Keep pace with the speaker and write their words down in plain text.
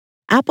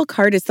Apple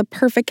Card is the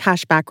perfect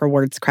cashback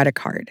rewards credit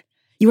card.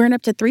 You earn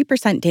up to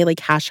 3% daily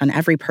cash on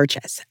every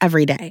purchase,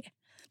 every day.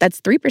 That's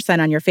 3%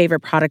 on your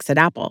favorite products at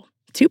Apple,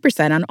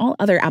 2% on all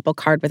other Apple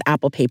Card with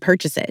Apple Pay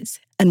purchases,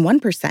 and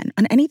 1%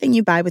 on anything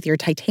you buy with your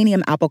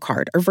titanium Apple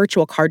Card or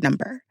virtual card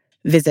number.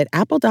 Visit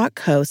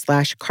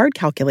apple.co/card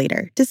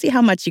calculator to see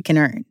how much you can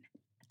earn.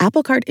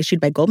 Apple Card issued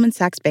by Goldman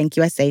Sachs Bank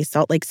USA,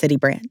 Salt Lake City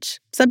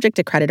branch. Subject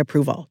to credit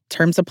approval.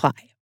 Terms apply.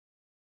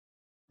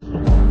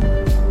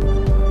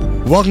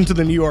 Welcome to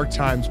the New York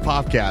Times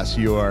Popcast,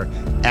 your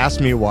Ask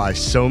Me Why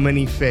So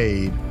Many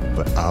Fade,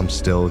 But I'm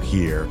Still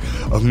Here.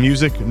 Of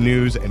music,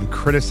 news, and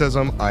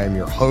criticism, I am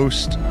your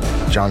host,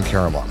 John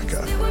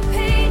Caramonica.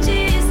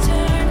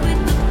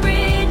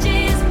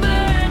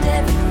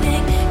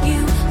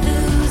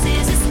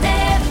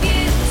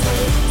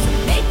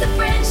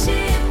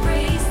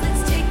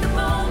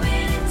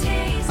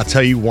 I'll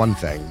tell you one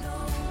thing.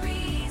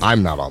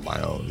 I'm not on my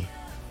own.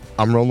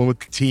 I'm rolling with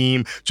the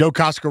team. Joe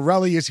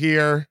Coscarelli is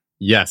here.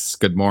 Yes,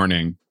 good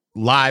morning.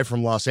 Live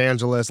from Los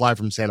Angeles, live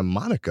from Santa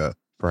Monica,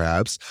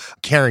 perhaps.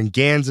 Caryn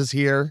Ganz is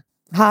here.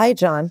 Hi,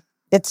 John.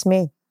 It's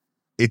me.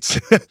 It's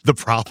the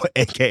problem,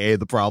 a.k.a.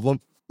 the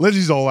problem.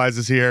 Lindsay Zoladz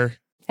is here.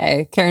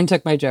 Hey, Caryn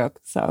took my joke,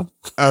 so.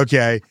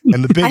 Okay.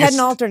 And the biggest... I had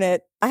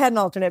an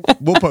alternate.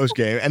 We'll post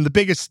game. And the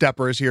biggest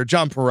stepper is here,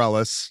 John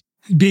Pareles.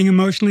 Being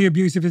emotionally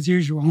abusive as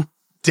usual.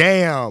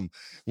 Damn.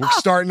 We're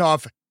starting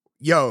off.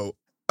 Yo,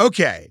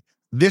 okay.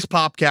 This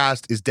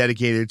podcast is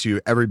dedicated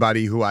to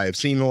everybody who I have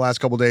seen in the last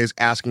couple of days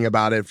asking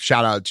about it.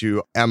 Shout out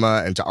to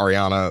Emma and to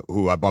Ariana,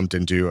 who I bumped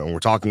into and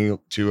we're talking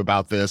to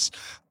about this.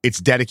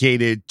 It's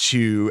dedicated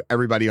to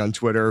everybody on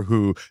Twitter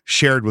who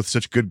shared with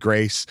such good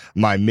grace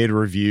my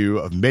mid-review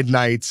of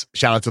Midnights.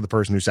 Shout out to the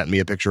person who sent me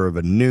a picture of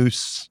a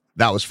noose.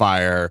 That was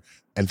fire.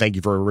 And thank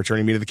you for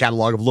returning me to the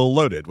catalog of Lil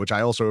Loaded, which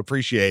I also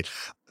appreciate.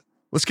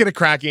 Let's get it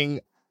cracking.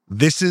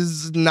 This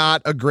is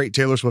not a great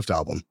Taylor Swift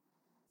album.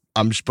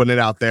 I'm just putting it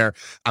out there.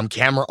 I'm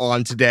camera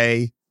on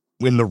today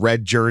in the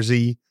red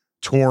jersey,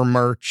 tour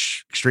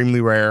merch, extremely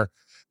rare.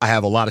 I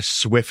have a lot of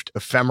Swift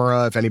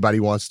ephemera. If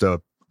anybody wants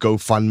to go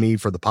fund me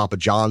for the Papa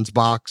John's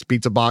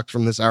pizza box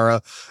from this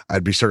era,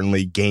 I'd be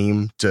certainly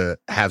game to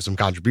have some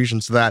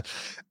contributions to that.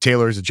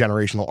 Taylor is a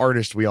generational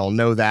artist. We all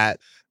know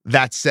that.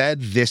 That said,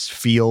 this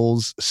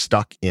feels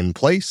stuck in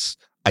place.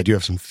 I do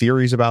have some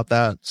theories about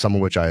that, some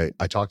of which I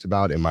talked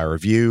about in my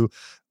review.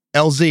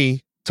 LZ,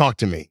 talk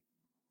to me.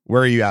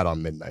 Where are you at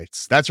on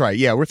Midnights? That's right.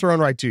 Yeah, we're throwing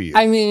right to you.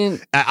 I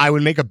mean, I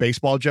would make a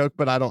baseball joke,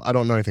 but I don't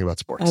know anything about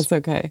sports. That's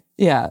okay.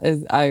 Yeah,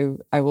 I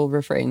will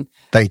refrain.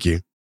 Thank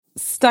you.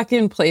 Stuck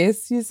in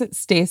place, use it.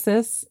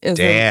 Stasis is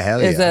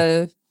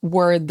a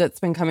word that's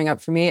been coming up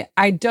for me.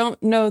 I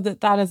don't know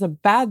that is a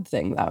bad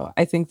thing, though.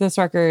 I think this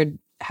record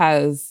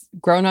has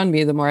grown on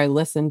me the more I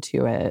listen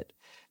to it.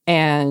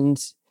 And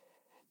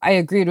I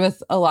agreed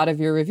with a lot of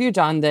your review,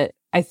 John, that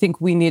I think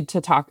we need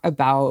to talk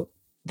about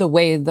the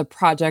way the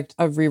project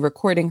of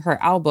re-recording her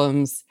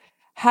albums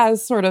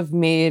has sort of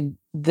made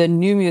the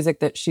new music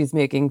that she's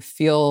making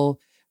feel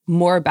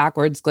more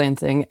backwards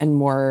glancing and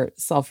more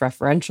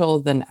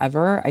self-referential than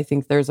ever. I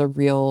think there's a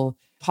real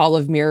Hall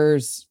of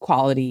Mirrors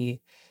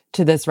quality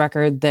to this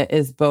record that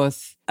is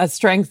both a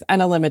strength and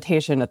a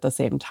limitation at the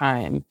same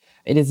time.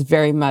 It is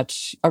very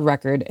much a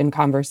record in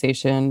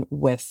conversation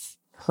with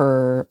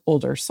her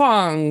older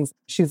songs.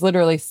 She's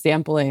literally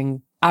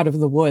sampling Out of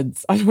the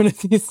Woods on one of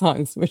these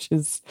songs, which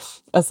is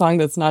a song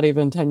that's not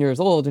even 10 years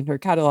old in her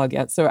catalog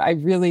yet. So I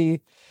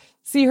really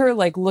see her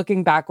like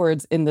looking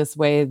backwards in this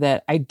way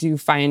that I do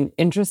find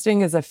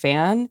interesting as a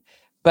fan,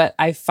 but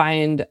I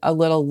find a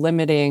little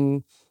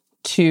limiting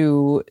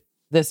to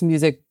this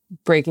music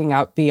breaking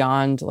out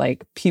beyond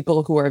like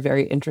people who are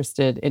very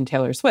interested in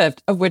Taylor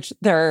Swift, of which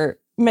there are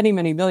many,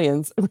 many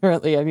millions,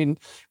 apparently. I mean,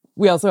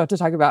 we also have to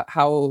talk about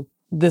how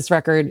this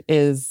record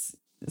is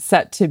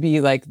set to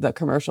be like the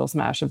commercial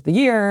smash of the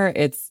year.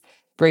 It's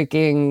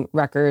breaking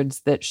records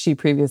that she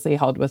previously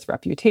held with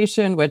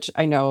Reputation, which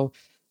I know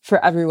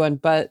for everyone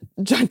but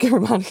John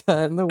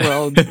Caramonica in the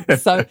world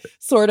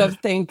sort of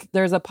think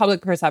there's a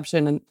public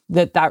perception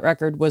that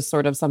record was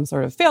sort of some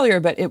sort of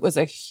failure, but it was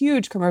a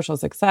huge commercial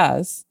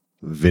success.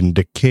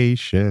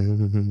 Vindication.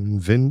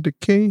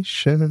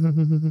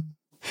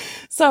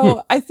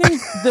 So I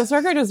think this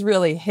record is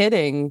really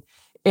hitting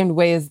in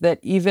ways that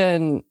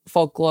even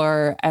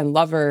Folklore and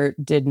Lover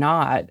did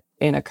not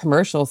in a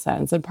commercial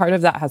sense. And part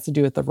of that has to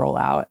do with the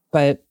rollout.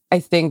 But I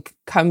think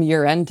come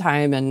year-end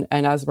time and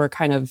as we're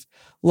kind of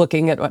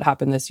looking at what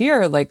happened this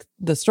year, like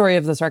the story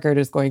of this record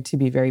is going to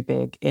be very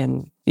big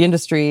in the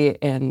industry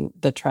and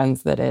the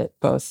trends that it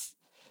both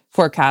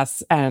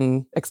forecasts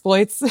and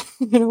exploits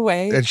in a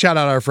way. And shout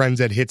out our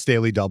friends at Hits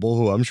Daily Double,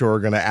 who I'm sure are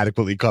going to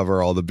adequately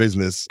cover all the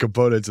business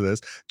components of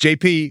this.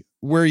 JP,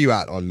 where are you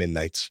at on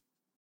Midnights?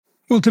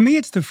 Well, to me,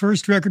 it's the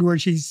first record where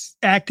she's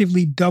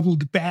actively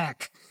doubled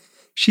back.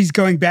 She's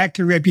going back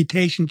to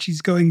Reputation.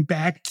 She's going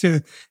back to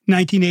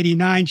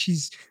 1989.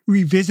 She's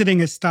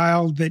revisiting a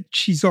style that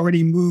she's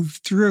already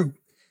moved through.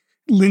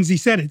 Lindsay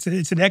said it's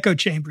an echo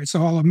chamber. It's a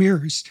hall of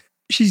mirrors.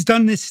 She's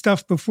done this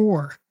stuff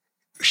before.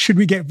 Should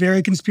we get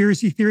very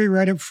conspiracy theory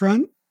right up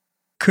front?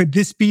 Could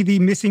this be the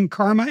Missing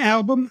Karma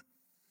album?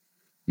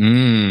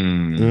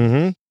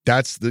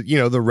 That's the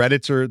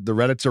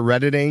Reddits are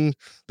Redditing,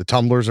 the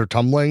Tumblrs are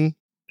tumbling.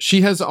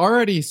 She has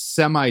already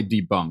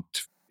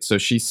semi-debunked. So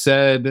she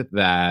said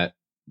that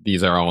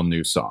these are all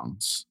new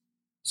songs.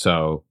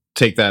 So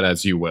take that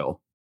as you will.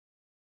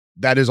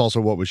 That is also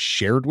what was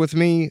shared with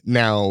me.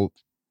 Now,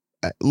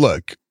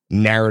 look,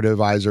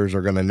 narrativizers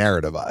are going to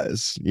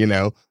narrativize,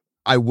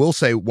 I will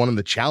say one of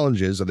the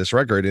challenges of this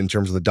record in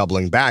terms of the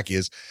doubling back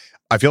is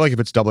I feel like if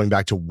it's doubling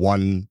back to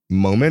one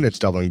moment, it's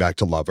doubling back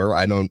to Lover.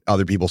 I know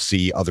other people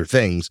see other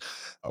things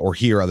or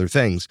hear other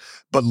things,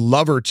 but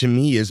Lover to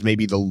me is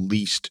maybe the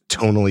least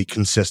tonally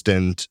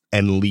consistent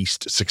and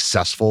least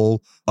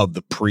successful of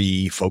the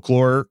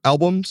pre-folklore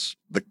albums,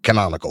 the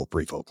canonical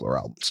pre-folklore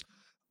albums.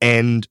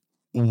 And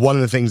one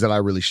of the things that I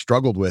really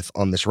struggled with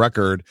on this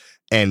record,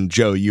 and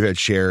Joe, you had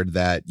shared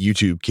that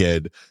YouTube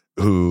kid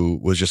who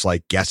was just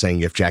like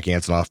guessing if Jack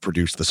Antonoff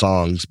produced the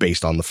songs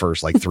based on the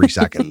first 3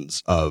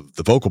 seconds of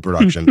the vocal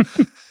production.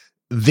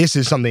 This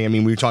is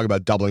something, we talk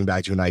about doubling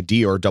back to an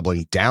idea or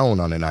doubling down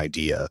on an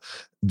idea.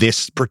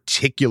 This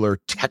particular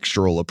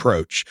textural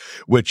approach,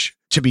 which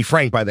to be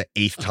frank, by the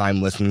 8th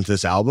time listening to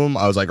this album,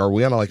 I was like, are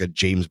we on a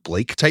James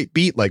Blake type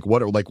beat?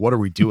 What are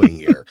we doing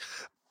here?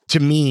 To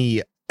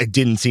me, it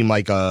didn't seem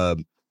like a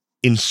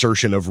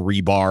insertion of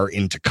rebar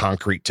into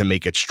concrete to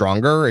make it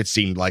stronger. It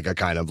seemed like a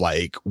kind of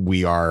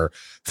we are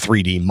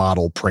 3D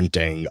model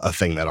printing a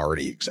thing that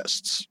already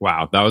exists.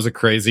 Wow, that was a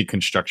crazy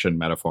construction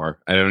metaphor.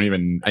 I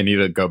need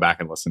to go back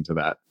and listen to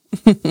that.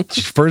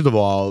 First of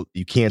all,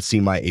 you can't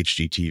see my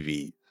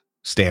HGTV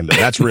stand-up.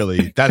 That's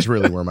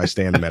really where my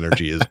stand-up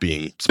energy is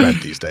being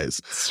spent these days.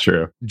 It's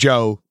true.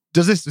 Joe,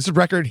 does this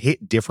record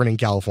hit different in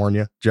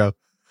California, Joe?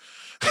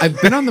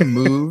 I've been on the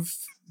move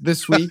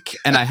this week,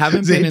 and I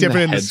haven't been in the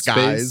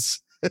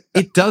headspace.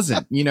 It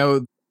doesn't.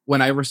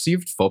 When I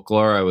received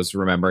Folklore, I was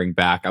remembering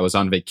back. I was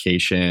on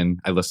vacation.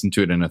 I listened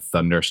to it in a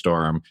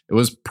thunderstorm. It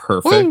was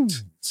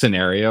perfect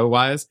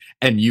scenario-wise,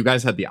 and you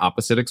guys had the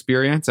opposite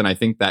experience, and I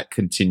think that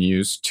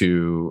continues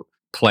to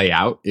play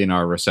out in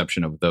our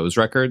reception of those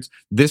records.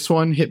 This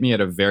one hit me at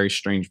a very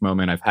strange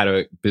moment. I've had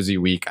a busy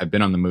week. I've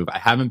been on the move. I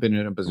haven't been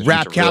in a position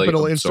Rap to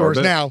Capital really in stores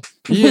it. now.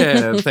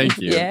 Yeah, thank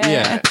you.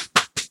 Yeah.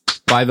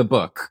 Buy the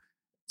book.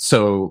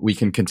 So we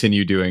can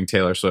continue doing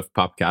Taylor Swift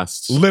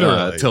podcasts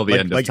literally till the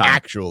end of time.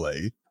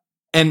 Actually.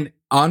 And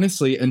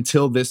honestly,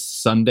 until this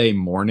Sunday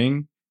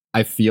morning,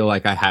 I feel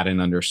like I hadn't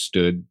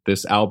understood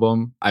this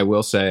album. I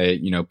will say,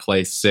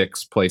 play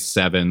 6, play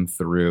 7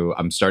 through,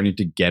 I'm starting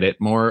to get it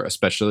more,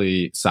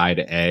 especially side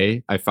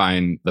A. I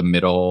find the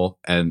middle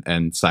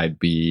and side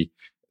B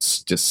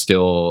just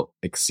still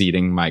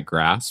exceeding my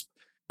grasp.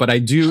 But I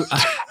do...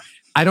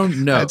 I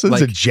don't know. That's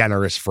a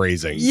generous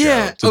phrasing.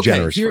 Yeah. Joe.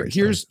 Generous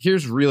phrasing.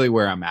 Here's really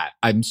where I'm at.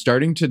 I'm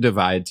starting to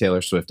divide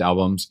Taylor Swift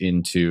albums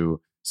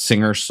into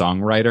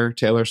singer-songwriter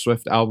Taylor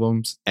Swift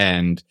albums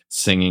and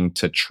singing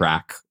to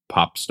track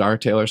pop star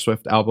Taylor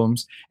Swift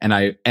albums.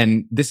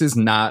 And this is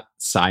not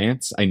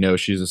science. I know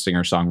she's a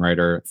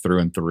singer-songwriter through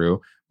and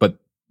through, but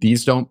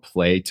these don't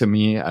play to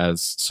me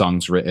as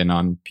songs written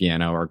on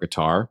piano or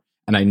guitar.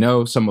 And I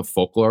know some of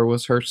Folklore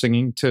was her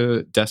singing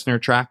to Dessner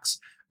tracks,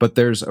 but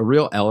there's a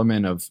real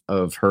element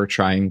of her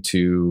trying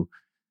to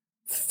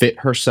fit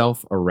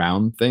herself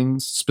around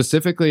things.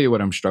 Specifically,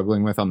 what I'm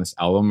struggling with on this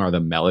album are the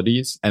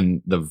melodies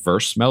and the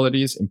verse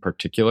melodies in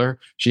particular.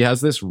 She has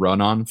this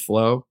run-on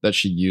flow that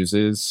she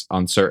uses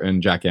on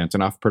certain Jack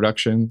Antonoff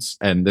productions.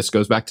 And this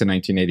goes back to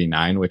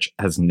 1989, which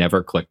has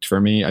never clicked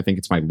for me. I think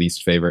it's my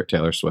least favorite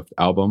Taylor Swift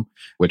album,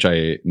 which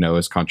I know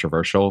is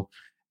controversial.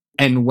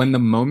 And when the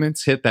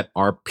moments hit that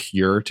are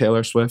pure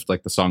Taylor Swift,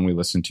 like the song we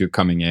listened to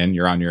coming in,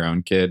 You're On Your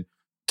Own, Kid,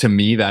 to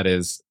me, that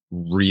is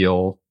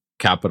real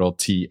capital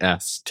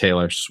T-S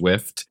Taylor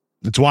Swift.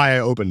 That's why I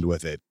opened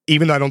with it.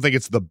 Even though I don't think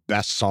it's the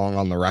best song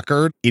on the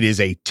record, it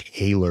is a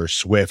Taylor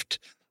Swift,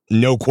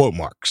 no quote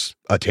marks,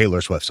 a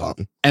Taylor Swift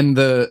song. And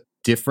the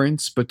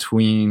difference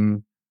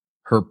between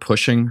her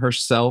pushing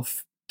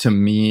herself to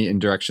me in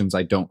directions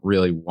I don't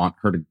really want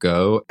her to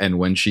go, and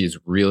when she's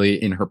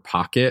really in her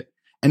pocket.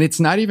 And it's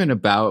not even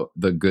about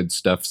the good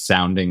stuff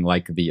sounding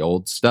like the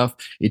old stuff.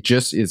 It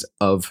just is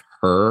of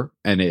her,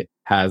 and it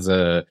has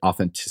a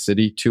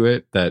authenticity to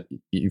it that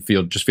you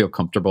feel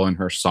comfortable in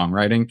her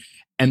songwriting.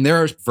 And there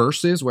are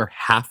verses where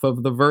half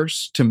of the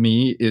verse to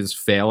me is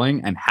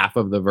failing and half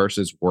of the verse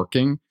is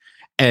working.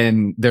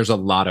 And there's a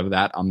lot of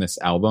that on this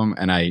album,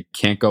 and I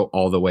can't go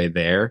all the way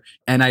there.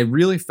 And I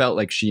really felt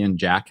like she and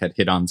Jack had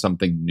hit on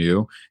something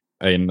new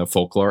in the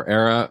Folklore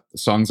era.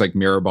 Songs like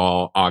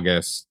Mirrorball,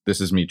 August,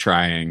 This Is Me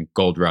Trying,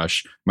 Gold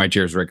Rush, My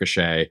Tears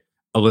Ricochet,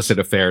 Illicit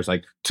Affairs,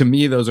 to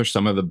me, those are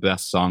some of the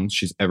best songs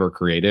she's ever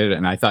created.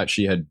 And I thought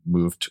she had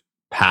moved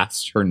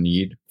past her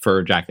need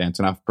for Jack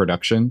Antonoff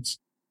productions.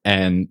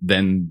 And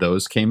then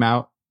those came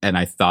out, and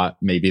I thought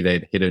maybe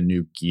they'd hit a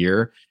new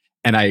gear.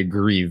 And I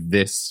agree,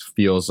 this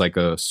feels like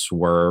a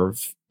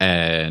swerve,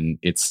 and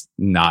it's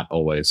not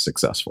always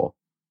successful.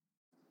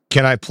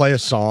 Can I play a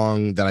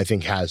song that I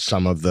think has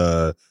some of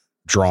the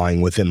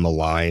drawing within the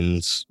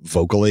lines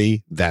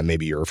vocally that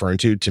maybe you're referring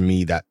to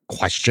me, that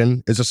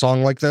Question is a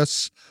song like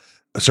this.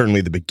 Certainly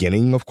the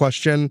beginning of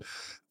Question.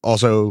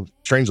 Also,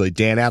 strangely,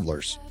 Dan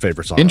Adler's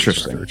favorite song.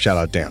 Interesting. Shout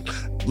out Dan.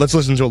 Let's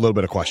listen to a little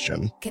bit of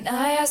Question. Can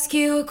I ask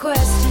you a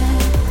question?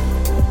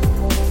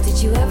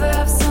 Did you ever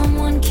have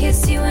someone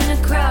kiss you in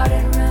a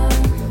crowded room?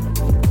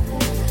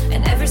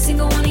 And every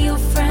single one of your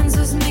friends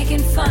was making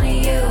fun of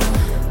you.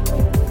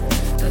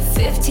 But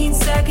 15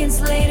 seconds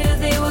later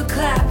they were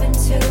clapping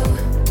too.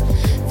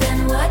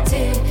 Then what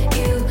did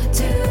you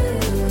do?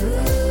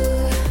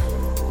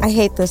 I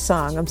hate this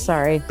song. I'm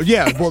sorry.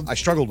 Yeah, well, I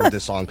struggled with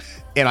this song.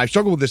 And I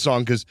struggled with this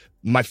song because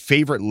my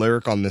favorite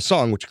lyric on this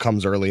song, which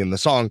comes early in the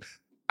song,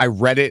 I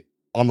read it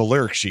on the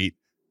lyric sheet.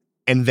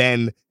 And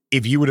then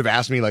if you would have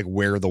asked me like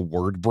where the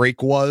word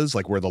break was,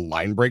 like where the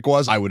line break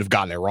was, I would have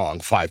gotten it wrong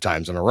 5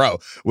 times in a row,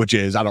 which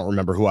is, I don't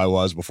remember who I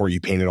was before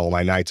you painted all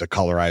my nights, a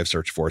color I have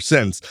searched for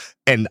since.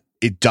 And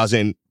it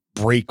doesn't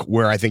break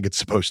where I think it's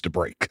supposed to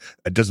break.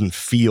 It doesn't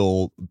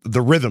feel,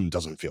 the rhythm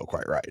doesn't feel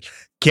quite right.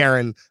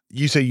 Caryn,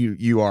 you say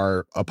you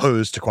are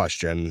opposed to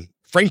Question.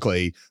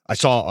 Frankly, I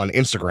saw on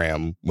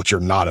Instagram, which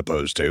you're not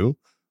opposed to,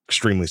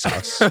 extremely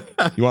sus.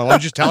 You want to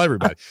just tell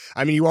everybody?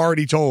 I mean, you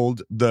already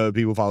told the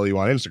people who follow you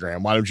on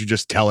Instagram. Why don't you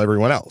just tell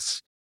everyone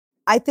else?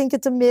 I think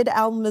it's a mid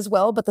album as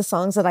well, but the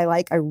songs that I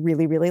like, I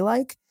really, really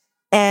like.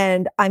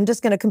 And I'm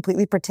just going to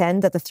completely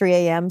pretend that the 3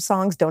 a.m.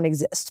 songs don't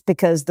exist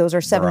because those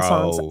are 7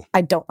 songs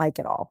I don't like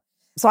at all.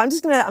 So I'm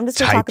just going to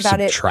talk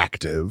about it.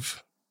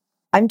 Subtractive.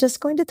 I'm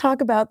just going to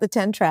talk about the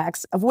 10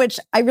 tracks, of which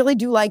I really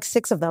do like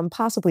 6 of them,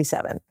 possibly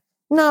 7.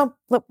 No,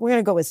 look, we're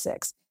going to go with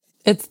 6.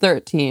 It's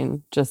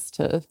 13, just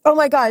to... Oh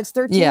my God, it's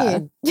 13.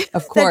 Yeah,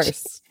 of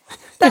course.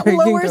 That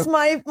lowers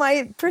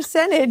my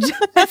percentage.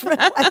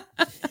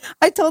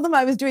 I told them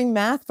I was doing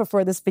math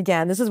before this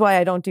began. This is why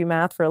I don't do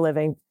math for a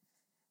living.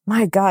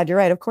 My God, you're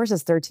right. Of course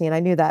it's 13. I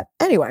knew that.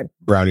 Anyway.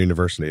 Brown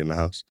University in the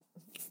house.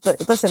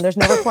 But listen, there's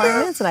no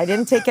requirements and I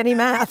didn't take any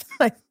math.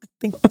 I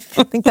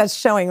think that's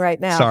showing right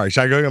now. Sorry,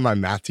 should I go get my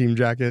math team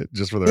jacket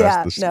just for the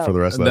rest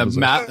of the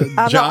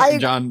episode?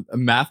 John,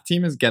 math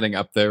team is getting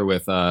up there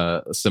with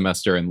a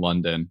semester in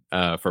London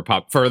for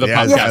the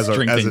podcast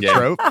drinking game.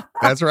 Trope.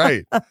 That's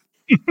right. But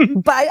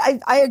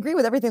I agree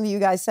with everything that you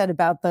guys said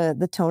about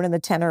the tone and the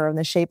tenor and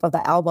the shape of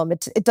the album.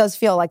 It does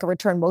feel like a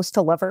return most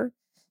to Lover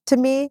to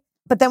me.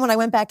 But then when I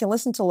went back and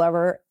listened to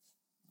Lover,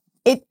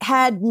 it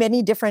had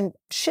many different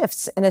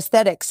shifts and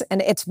aesthetics.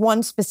 And it's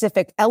one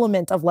specific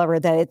element of Lover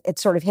that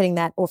it's sort of hitting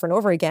that over and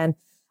over again.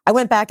 I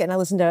went back and I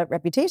listened to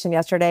Reputation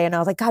yesterday and I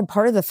was like, God,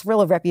 part of the thrill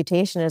of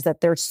Reputation is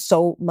that there's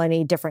so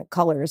many different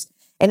colors.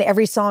 And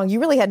every song, you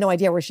really had no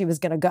idea where she was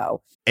going to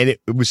go. And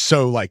it was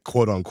so like,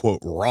 quote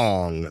unquote,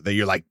 wrong that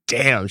you're like,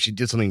 damn, she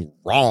did something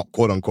wrong,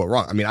 quote unquote,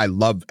 wrong. I mean,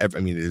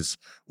 it is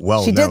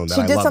well known that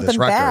I love this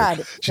record.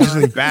 Bad. She did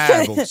something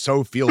bad, but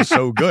feels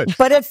so good.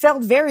 But it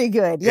felt very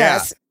good,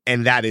 yes. Yeah.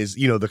 And that is,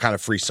 the kind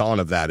of frisson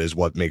of that is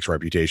what makes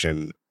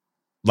Reputation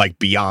like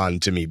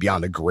beyond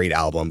a great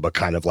album, but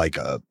kind of like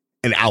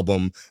an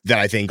album that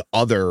I think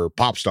other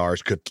pop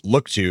stars could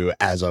look to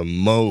as a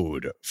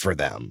mode for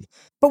them.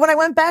 But when I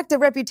went back to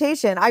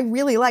Reputation, I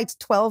really liked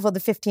 12 of the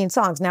 15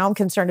 songs. Now I'm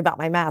concerned about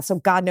my math, so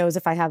God knows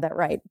if I have that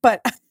right.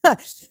 But,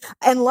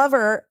 and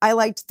Lover, I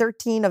liked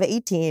 13 of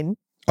 18.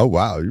 Oh,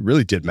 wow. You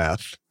really did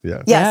math.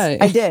 Yeah. Yes,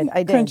 I did.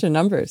 Crunching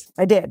numbers.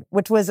 I did,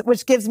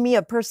 which gives me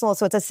a personal,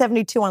 so it's a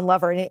 72 on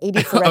Lover and an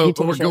 80 for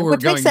Reputation. We're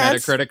going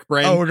Metacritic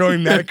brain. Oh, we're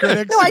going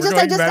Metacritic? No,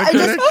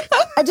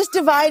 I just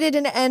divided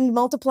and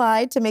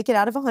multiplied to make it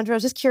out of 100. I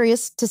was just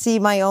curious to see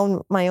my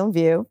own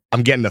view.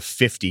 I'm getting a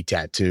 50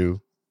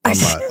 tattoo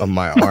on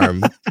my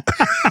arm.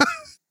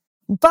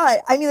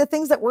 But I mean, the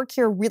things that work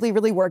here really,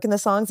 really work. And the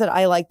songs that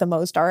I like the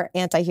most are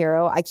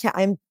Anti-Hero.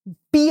 I'm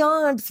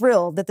beyond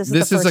thrilled that this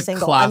is the first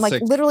single. I'm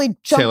like literally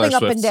jumping Taylor up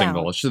Swift and down.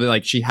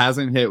 Single. She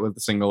hasn't hit with a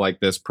single like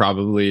this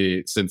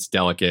probably since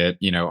Delicate,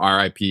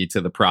 RIP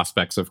to the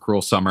prospects of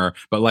Cruel Summer.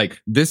 But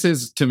like, this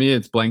is, to me,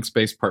 it's Blank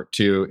Space Part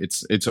 2.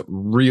 It's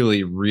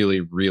really, really,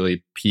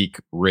 really peak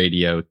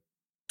radio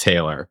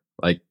Taylor.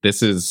 Like,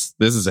 this is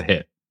a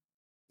hit.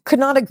 Could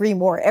not agree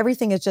more.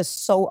 Everything is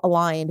just so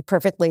aligned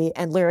perfectly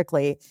and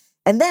lyrically.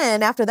 And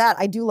then after that,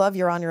 I do love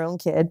You're on Your Own,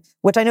 Kid,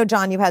 which I know,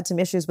 John, you had some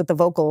issues with the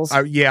vocals.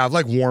 I've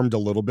like warmed a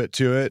little bit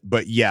to it,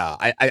 but yeah,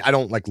 I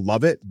don't like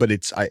love it, but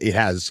I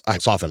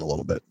softened a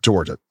little bit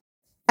towards it.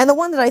 And the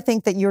one that I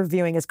think that you're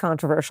viewing as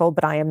controversial,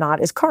 but I am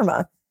not, is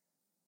Karma.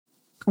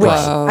 Which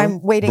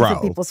I'm waiting for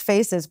people's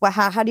faces. Well,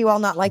 how do you all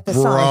not like this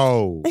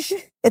song?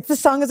 The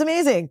song is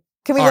amazing.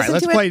 Can we listen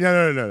to it?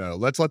 No.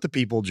 Let's let the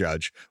people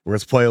judge.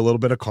 Let's play a little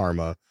bit of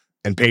Karma.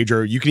 And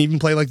Pedro, you can even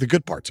play like the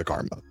good parts of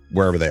Karma,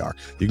 wherever they are.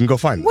 You can go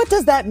find them. What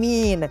does that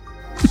mean?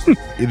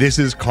 This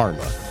is Karma.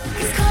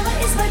 Karma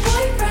is my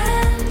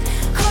boyfriend.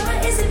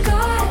 Karma isn't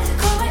God.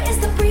 Karma is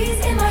the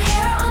breeze in my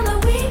hair on the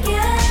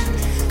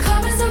weekend.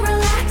 Karma's a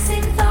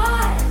relaxing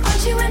thought.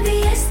 Aren't you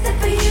envious that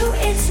for you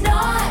it's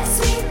not?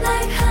 Sweet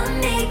like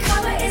honey.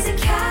 Karma is a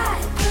cat.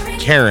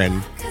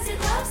 Caryn,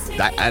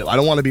 I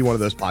don't want to be one of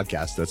those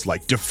podcasts that's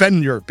like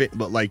defend your bit,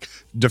 but like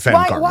defend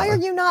Karma. Why are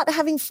you not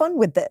having fun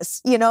with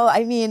this? You know,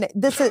 I mean,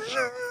 this is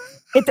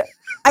it.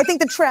 I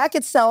think the track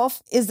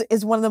itself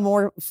is one of the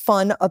more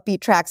fun, upbeat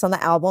tracks on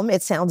the album.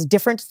 It sounds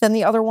different than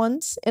the other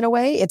ones in a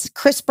way. It's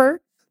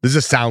crisper. This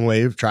is a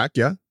Soundwave track,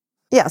 yeah?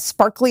 Yeah,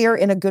 sparklier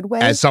in a good way.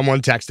 As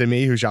someone texted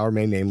me, who shall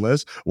remain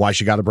nameless, why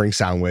she got to bring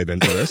Soundwave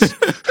into this.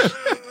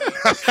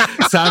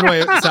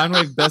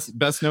 Soundwave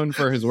best known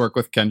for his work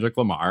with Kendrick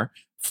Lamar.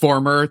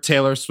 Former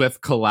Taylor Swift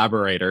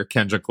collaborator,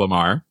 Kendrick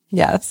Lamar.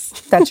 Yes,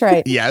 that's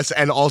right. Yes,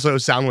 and also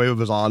Soundwave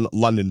was on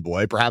London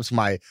Boy, perhaps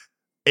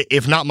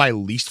if not my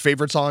least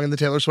favorite song in the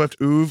Taylor Swift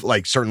oeuvre,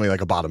 like certainly like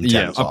a bottom 10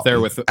 Yeah, song. up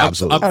there with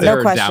absolutely up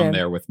there, no down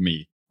there with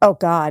Me. Oh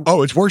God.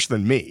 Oh, it's worse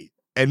than Me.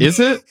 And is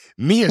it?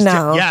 Me is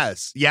no.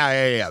 Yes,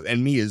 yeah,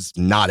 and Me is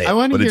not it. I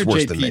want to hear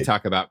worse than JP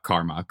talk about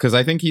Karma because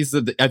I think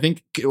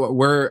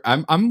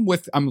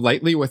I'm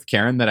lightly with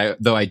Caryn that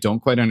though I don't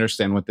quite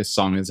understand what this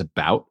song is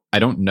about. I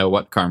don't know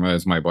what Karma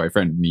is my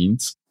boyfriend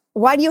means.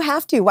 Why do you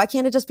have to? Why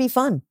can't it just be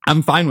fun?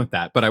 I'm fine with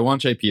that, but I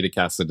want JP to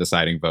cast the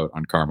deciding vote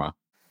on Karma.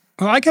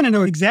 Well, I kind of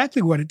know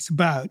exactly what it's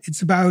about.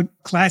 It's about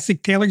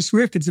classic Taylor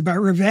Swift. It's about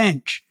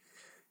revenge.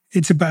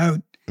 It's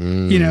about,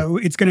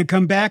 it's going to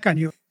come back on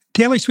you.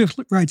 Taylor Swift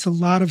writes a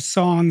lot of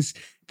songs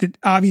that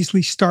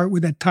obviously start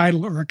with a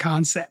title or a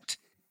concept.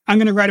 I'm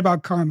going to write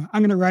about karma.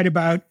 I'm going to write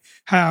about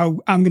how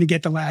I'm going to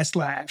get the last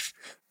laugh.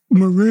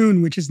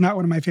 Maroon, which is not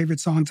one of my favorite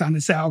songs on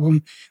this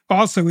album,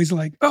 also is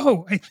like,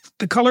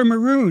 the color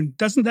maroon.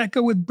 Doesn't that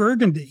go with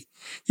burgundy?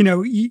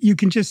 You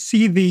can just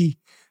see the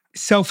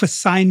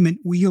self-assignment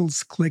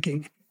wheels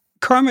clicking.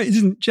 Karma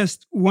isn't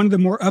just one of the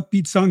more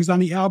upbeat songs on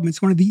the album.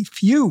 It's one of the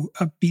few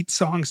upbeat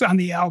songs on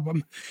the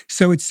album.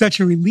 So it's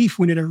such a relief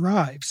when it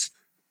arrives.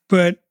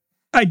 But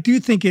I do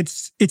think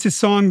it's a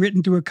song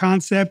written to a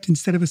concept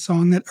instead of a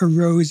song that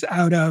arose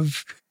out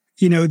of,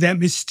 that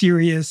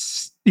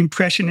mysterious,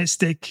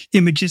 impressionistic,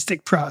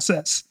 imagistic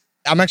process.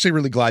 I'm actually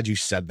really glad you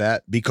said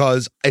that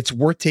because it's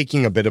worth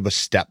taking a bit of a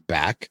step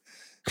back.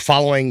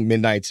 Following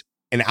Midnight's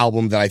an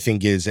album that I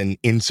think is an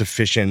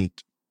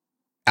insufficient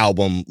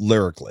album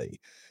lyrically.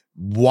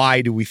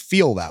 Why do we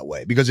feel that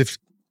way? Because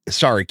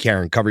sorry,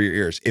 Caryn, cover your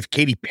ears. If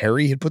Katy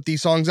Perry had put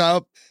these songs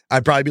out,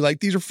 I'd probably be like,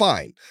 these are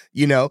fine,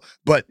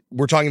 But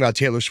we're talking about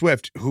Taylor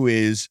Swift, who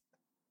is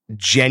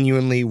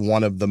genuinely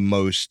one of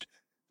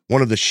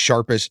the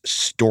sharpest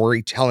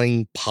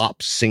storytelling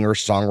pop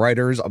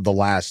singer-songwriters of the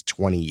last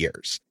 20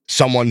 years.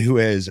 Someone who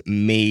has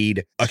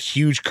made a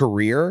huge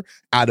career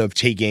out of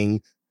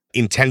taking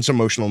intense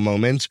emotional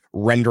moments,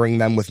 rendering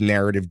them with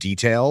narrative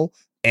detail,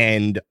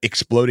 and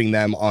exploding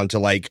them onto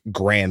like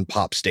grand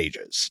pop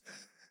stages.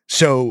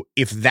 So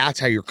if that's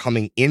how you're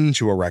coming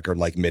into a record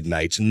like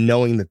Midnight's,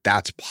 knowing that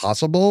that's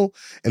possible,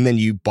 and then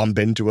you bump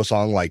into a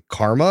song like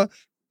Karma,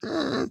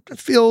 it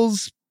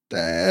feels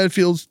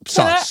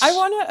sus. I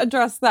want to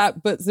address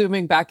that, but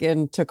zooming back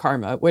into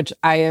Karma, which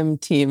I am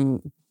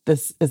team,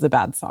 this is a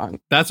bad song.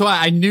 That's why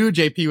I knew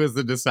JP was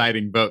the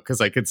deciding vote, because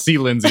I could see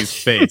Lindsay's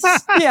face.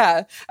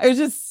 Yeah, I was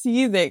just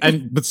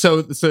seething. But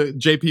so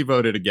JP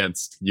voted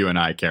against you and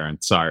I,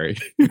 Caryn. Sorry.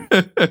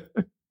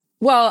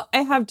 Well,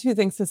 I have two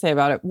things to say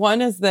about it.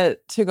 One is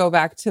that to go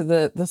back to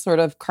the sort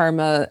of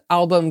Karma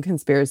album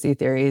conspiracy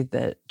theory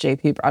that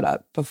JP brought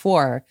up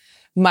before,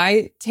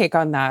 my take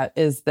on that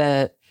is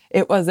that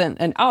it wasn't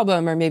an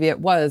album, or maybe it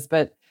was,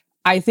 but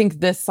I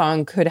think this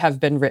song could have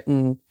been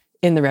written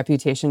in the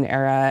Reputation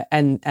era,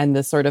 and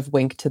the sort of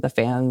wink to the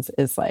fans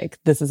is like,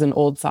 this is an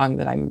old song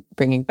that I'm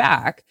bringing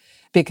back,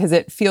 because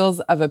it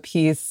feels of a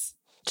piece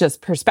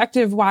just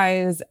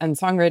perspective-wise and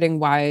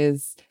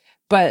songwriting-wise.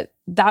 But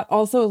that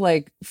also,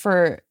 like,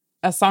 for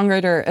a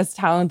songwriter as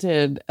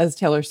talented as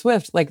Taylor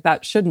Swift, like,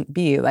 that shouldn't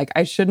be. Like,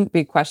 I shouldn't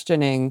be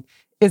questioning,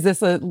 is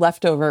this a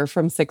leftover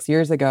from 6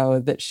 years ago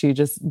that she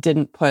just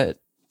didn't put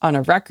on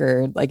a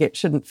record? Like, it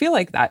shouldn't feel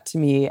like that to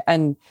me.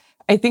 And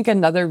I think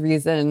another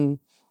reason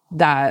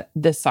that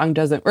this song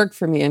doesn't work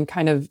for me, and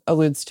kind of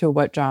alludes to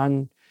what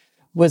John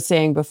was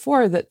saying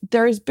before, that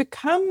there's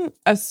become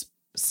a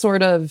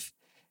sort of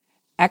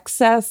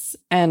excess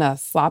and a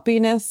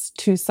sloppiness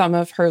to some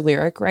of her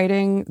lyric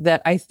writing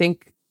that I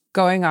think,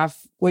 going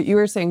off what you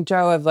were saying,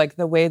 Joe, of like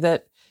the way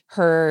that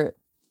her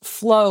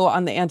flow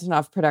on the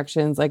Antonov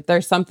productions, like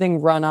there's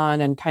something run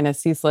on and kind of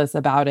ceaseless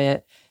about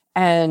it.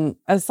 And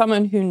as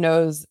someone who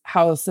knows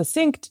how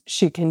succinct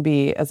she can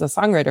be as a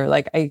songwriter,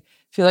 like I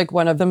feel like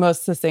one of the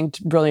most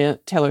succinct,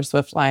 brilliant Taylor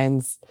Swift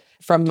lines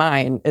from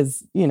mine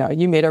is, you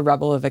made a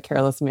rebel of a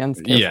careless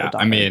man's careful daughter.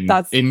 I mean,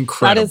 that's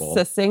incredible.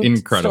 That is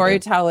succinct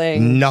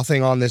storytelling.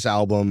 Nothing on this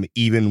album,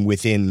 even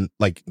within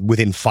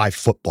 5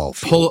 football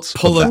fields.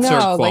 Pulitzer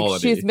quality.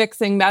 Like she's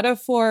mixing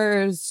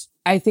metaphors.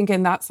 I think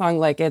in that song,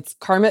 like it's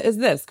karma is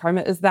this,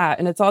 karma is that.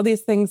 And it's all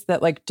these things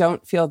that like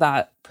don't feel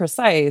that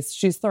precise.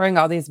 She's throwing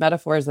all these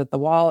metaphors at the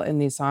wall in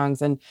these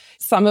songs, and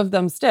some of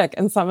them stick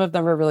and some of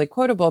them are really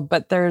quotable.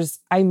 But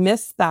I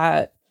miss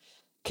that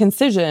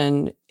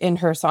concision in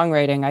her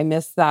songwriting. I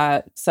miss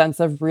that sense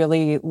of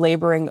really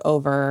laboring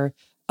over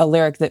a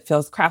lyric that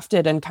feels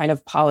crafted and kind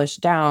of polished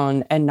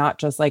down and not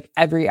just like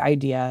every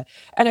idea.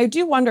 And I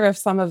do wonder if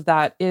some of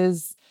that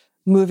is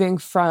moving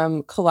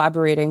from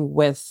collaborating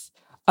with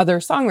other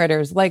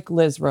songwriters like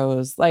Liz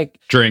Rose, like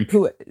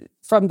who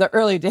from the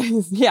early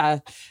days,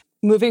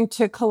 moving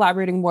to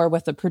collaborating more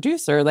with a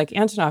producer like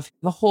Antonoff.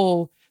 The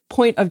whole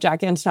point of Jack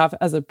Antonoff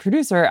as a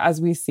producer,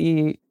 as we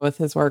see with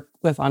his work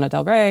with Lana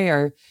Del Rey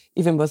or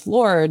even with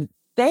Lorde,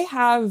 they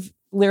have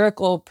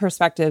lyrical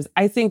perspectives.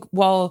 I think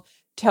while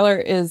Taylor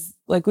is,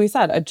 like we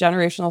said, a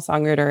generational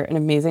songwriter, an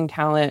amazing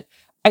talent,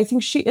 I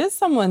think she is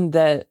someone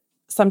that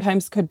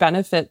sometimes could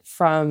benefit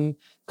from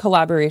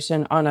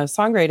collaboration on a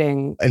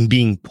songwriting. And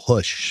being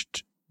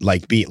pushed.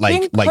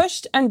 Being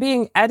pushed and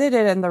being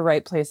edited in the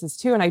right places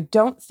too. And I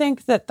don't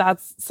think that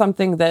that's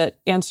something that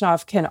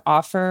Antonoff can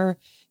offer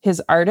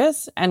his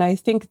artists. And I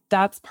think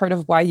that's part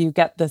of why you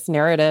get this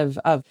narrative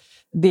of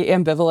the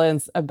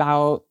ambivalence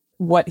about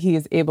what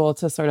he's able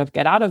to sort of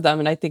get out of them.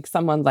 And I think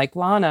someone like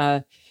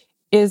Lana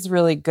is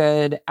really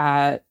good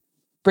at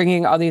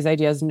bringing all these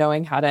ideas,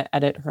 knowing how to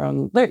edit her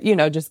own,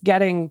 just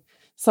getting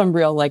some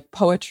real like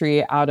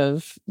poetry out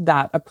of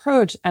that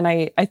approach. And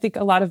I think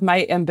a lot of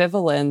my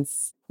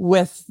ambivalence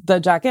with the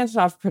Jack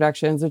Antonoff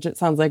productions, which it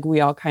sounds like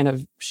we all kind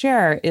of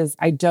share, is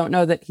I don't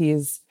know that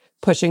he's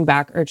pushing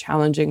back or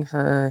challenging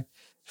her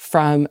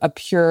from a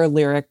pure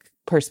lyric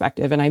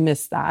perspective. And I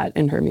miss that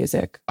in her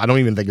music. I don't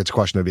even think it's a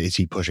question of is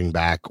he pushing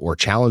back or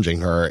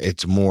challenging her.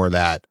 It's more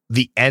that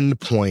the end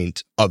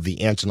point of the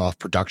Antonoff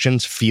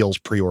productions feels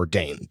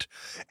preordained.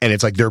 And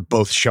it's like they're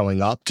both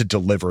showing up to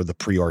deliver the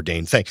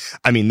preordained thing.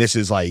 I mean, this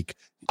is like,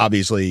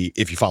 obviously,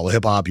 if you follow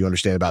hip hop, you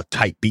understand about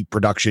type beat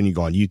production. You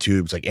go on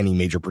YouTube, it's like any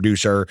major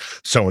producer,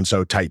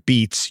 so-and-so type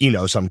beats.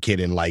 Some kid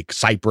in like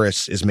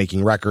Cyprus is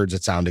making records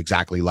that sound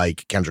exactly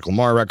like Kendrick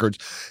Lamar records.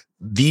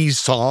 These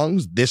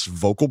songs, this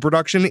vocal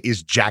production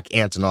is Jack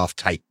Antonoff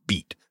type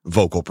beat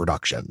vocal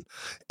production.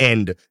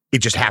 And it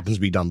just happens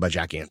to be done by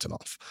Jack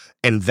Antonoff.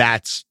 And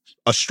that's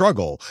a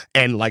struggle.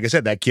 And like I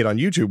said, that kid on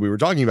YouTube we were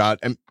talking about,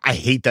 and I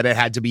hate that it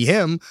had to be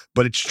him,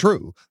 but it's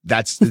true.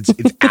 It's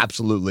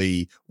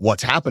absolutely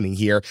what's happening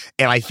here.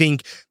 And I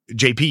think,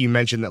 JP, you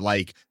mentioned that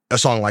like a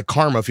song like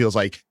Karma feels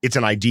like it's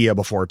an idea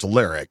before it's a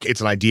lyric.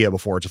 It's an idea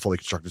before it's a fully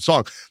constructed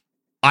song.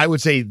 I would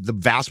say the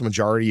vast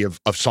majority of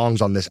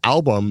songs on this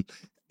album,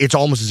 it's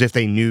almost as if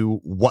they knew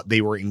what they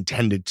were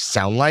intended to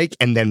sound like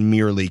and then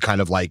merely kind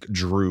of like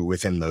drew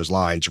within those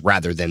lines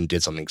rather than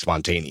did something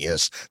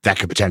spontaneous that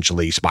could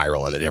potentially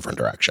spiral in a different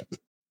direction.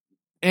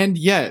 And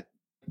yet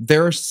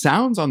there are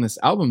sounds on this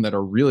album that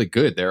are really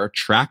good. There are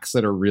tracks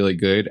that are really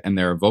good and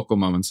there are vocal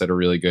moments that are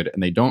really good,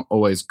 and they don't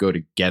always go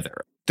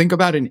together. Think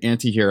about an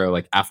Antihero,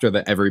 like after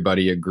the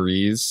Everybody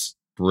Agrees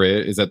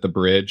is at the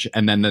bridge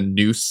and then the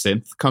new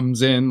synth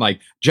comes in.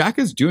 Like Jack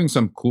is doing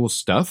some cool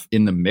stuff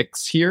in the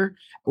mix here.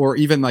 Or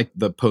even like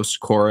the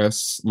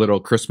post-chorus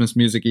little Christmas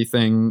music-y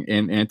thing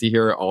in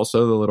Antihero,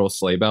 also the little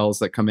sleigh bells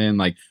that come in.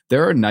 Like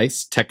there are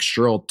nice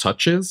textural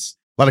touches.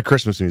 A lot of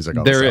Christmas music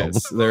on there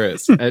is.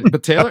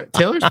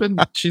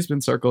 But she's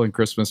been circling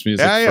Christmas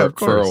music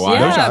for a while.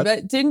 Yeah,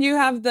 but didn't you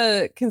have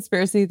the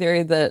conspiracy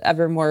theory that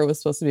Evermore was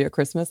supposed to be a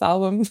Christmas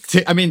album?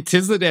 I mean,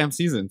 'Tis the Damn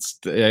Season.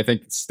 I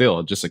think it's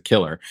still just a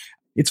killer.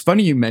 It's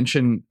funny you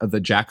mention the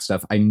Jack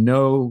stuff. I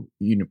know,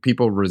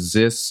 people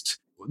resist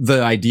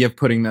the idea of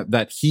putting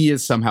that he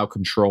is somehow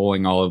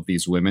controlling all of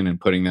these women and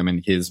putting them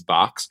in his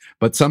box.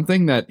 But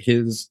something that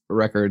his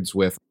records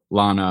with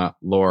Lana,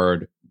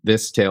 Lorde,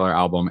 this Taylor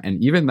album,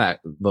 and even the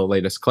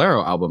latest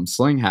Clairo album,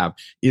 Sling, have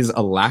is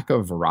a lack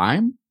of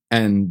rhyme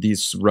and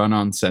these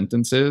run-on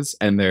sentences,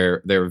 and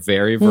they're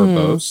very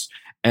verbose.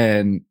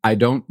 And I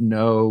don't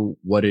know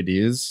what it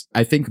is.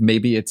 I think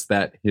maybe it's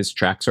that his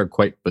tracks are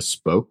quite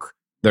bespoke.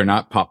 They're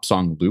not pop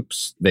song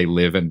loops. They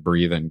live and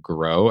breathe and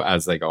grow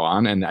as they go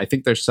on. And I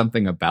think there's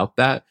something about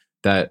that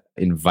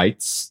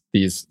invites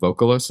these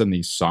vocalists and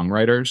these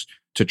songwriters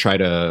to try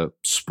to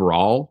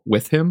sprawl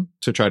with him,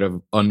 to try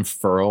to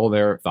unfurl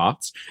their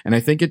thoughts. And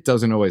I think it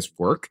doesn't always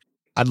work.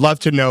 I'd love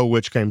to know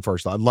which came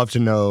first. I'd love to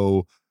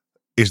know,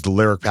 is the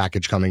lyric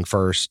package coming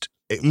first?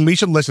 We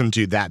should listen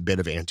to that bit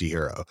of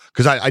Antihero.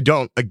 Because I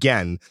don't,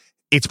 again,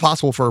 it's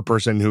possible for a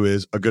person who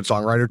is a good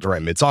songwriter to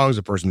write mid-songs,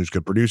 a person who's a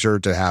good producer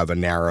to have a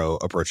narrow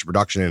approach to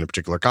production in a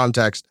particular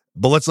context.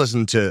 But let's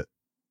listen to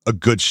a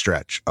good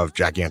stretch of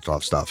Jack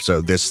Antonoff stuff.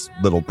 So this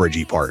little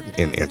bridgey part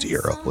in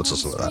Antihero, let's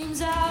listen to that.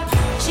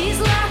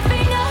 She's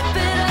laughing up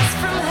at us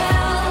from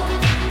hell.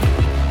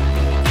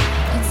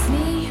 It's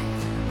me.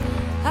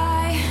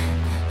 I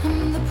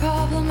am the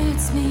problem.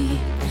 It's me.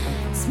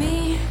 It's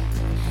me.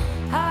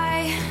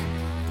 I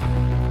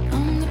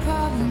am the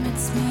problem.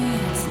 It's me.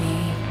 It's me.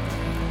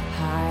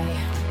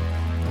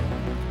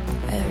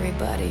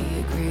 Everybody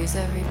agrees,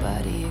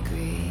 everybody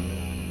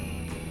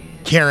agrees.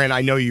 Caryn,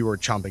 I know you were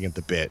chomping at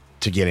the bit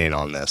to get in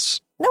on this.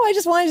 No, I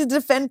just wanted to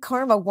defend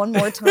Karma one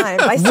more time.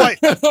 I'm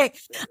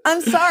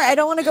sorry, I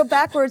don't want to go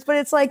backwards, but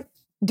it's like,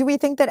 do we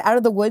think that Out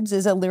of the Woods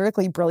is a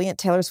lyrically brilliant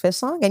Taylor Swift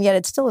song? And yet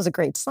it still is a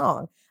great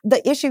song.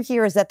 The issue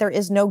here is that there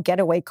is no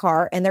Getaway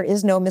Car and there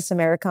is no Miss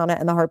Americana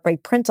and the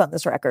Heartbreak Prince on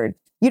this record.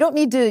 You don't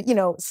need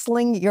to,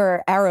 sling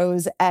your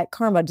arrows at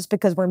Karma just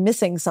because we're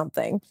missing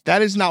something.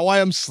 That is not why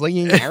I'm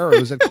slinging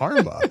arrows at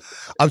Karma.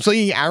 I'm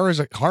slinging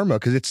arrows at Karma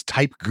because it's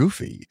type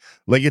goofy.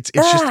 Like it's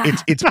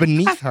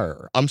beneath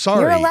her. I'm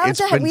sorry. You're allowed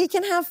we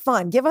can have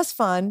fun. Give us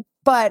fun.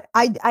 But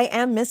I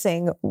am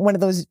missing one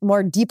of those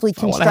more deeply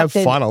constructed. I want to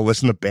have fun. I'll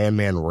listen to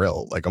Bandman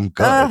Rill. Like I'm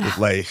good.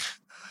 Like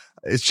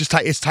it's just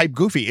it's type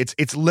goofy.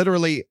 It's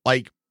literally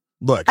like,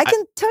 look. I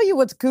can tell you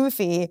what's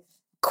goofy.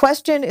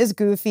 Question is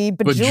goofy.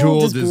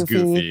 Bejeweled is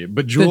goofy.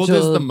 Bejeweled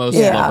is the most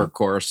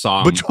lovercore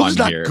song Bejeweled's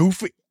on not here.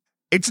 Goofy.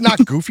 It's not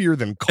goofier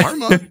than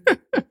Karma.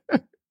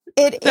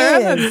 They're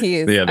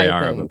MMPs. Yeah, they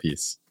are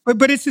MMPs.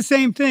 But it's the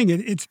same thing.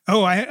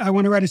 I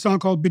want to write a song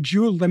called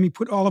Bejeweled. Let me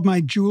put all of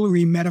my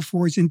jewelry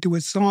metaphors into a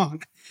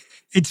song.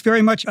 It's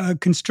very much a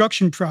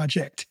construction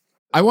project.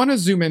 I want to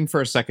zoom in for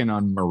a second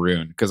on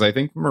Maroon, because I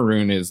think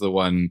Maroon is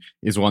one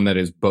that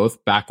is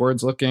both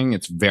backwards looking.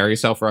 It's very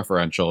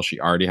self-referential. She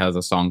already has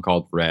a song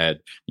called Red.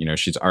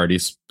 She's already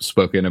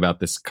spoken about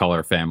this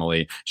color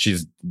family.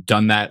 She's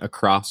done that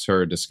across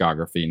her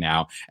discography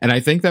now. And I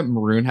think that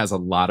Maroon has a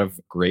lot of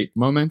great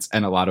moments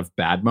and a lot of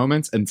bad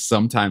moments. And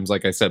sometimes,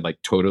 like I said,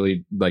 like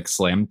totally like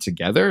slammed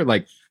together.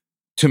 Like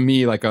to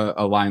me, like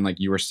a line like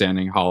you were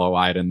standing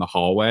hollow-eyed in the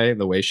hallway,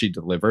 the way she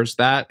delivers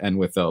that and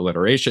with the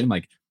alliteration,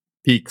 like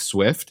peak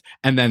Swift.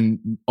 And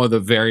then the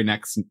very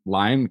next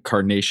line,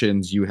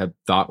 carnations you had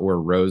thought were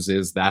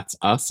roses, that's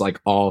us, like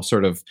all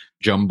sort of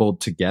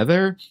jumbled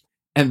together.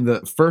 And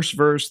the first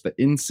verse, the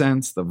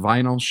incense, the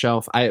vinyl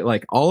shelf, I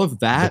like all of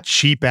that. The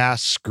cheap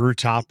ass screw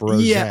top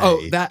rose. Yeah.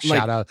 Oh, that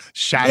shout out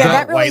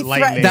really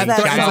White Lightning.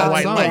 That shout out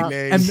White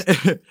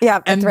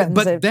Lightning.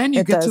 But then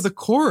you get to the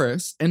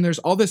chorus and there's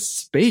all this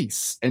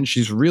space and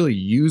she's really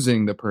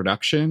using the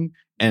production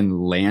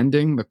and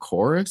landing the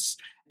chorus.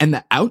 And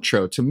the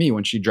outro, to me,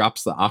 when she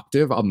drops the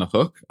octave on the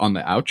hook on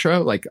the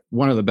outro, like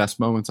one of the best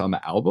moments on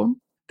the album.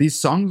 These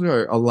songs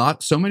are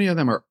so many of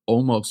them are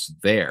almost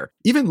there.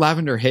 Even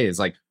Lavender Haze,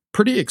 like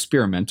pretty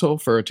experimental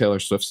for a Taylor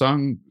Swift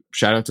song.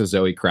 Shout out to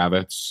Zoe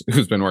Kravitz,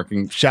 who's been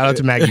working. Shout out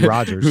to Maggie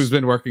Rogers, who's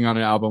been working on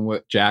an album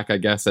with Jack, I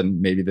guess.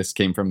 And maybe this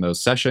came from those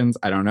sessions.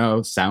 I don't know.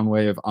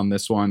 Soundwave on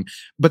this one.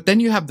 But then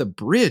you have the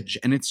bridge.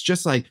 And it's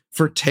just like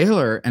for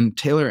Taylor and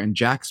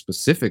Jack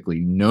specifically,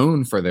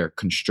 known for their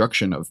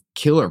construction of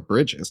killer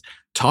bridges.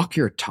 Talk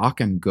your talk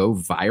and go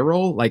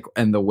viral. Like,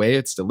 and the way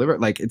it's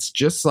delivered, like, it's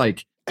just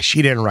like.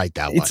 She didn't write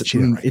that one. It's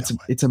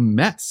a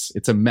mess.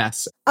 It's a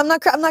mess. I'm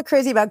not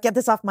crazy about get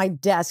this off my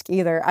desk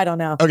either. I don't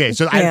know. Okay,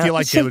 so I feel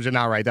like Taylor did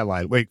not write that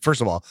line. Wait,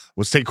 first of all,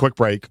 let's take a quick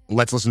break.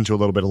 Let's listen to a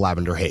little bit of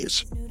Lavender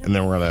Haze, and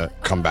then we're gonna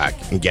come back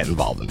and get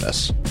involved in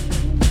this.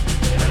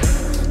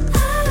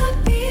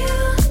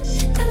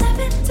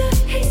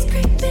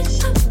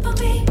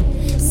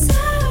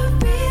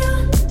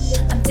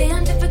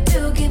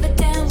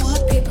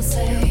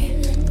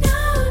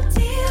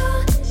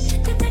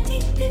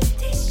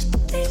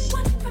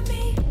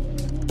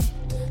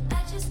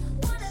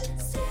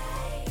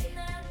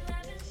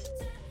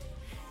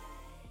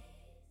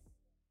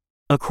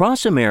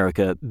 Across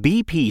America,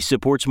 BP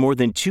supports more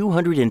than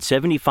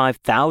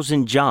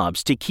 275,000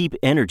 jobs to keep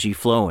energy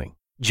flowing.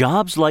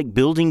 Jobs like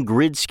building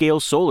grid-scale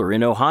solar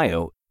in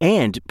Ohio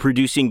and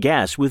producing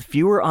gas with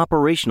fewer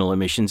operational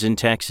emissions in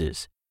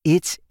Texas.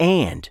 It's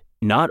and,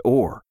 not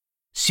or.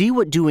 See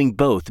what doing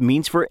both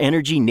means for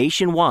energy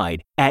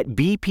nationwide at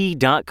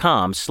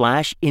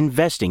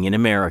bp.com/investing in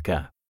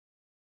America.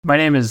 My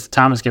name is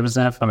Thomas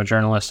Gibbonsneff. I'm a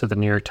journalist at the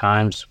New York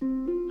Times.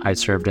 I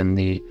served in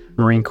the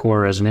Marine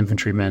Corps as an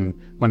infantryman.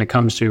 When it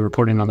comes to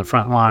reporting on the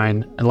front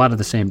line, a lot of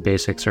the same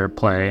basics are at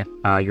play.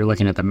 You're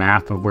looking at the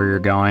map of where you're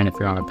going. If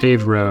you're on a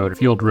paved road,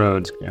 field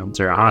roads, is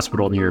there a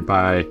hospital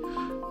nearby?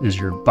 Is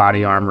your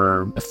body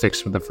armor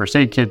affixed with a first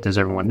aid kit? Does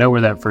everyone know where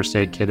that first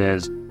aid kit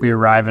is? We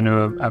arrive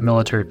into a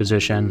military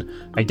position.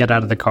 I get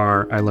out of the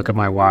car. I look at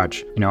my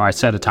watch. I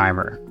set a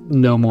timer,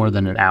 no more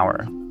than an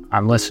hour.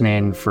 I'm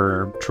listening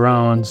for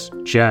drones,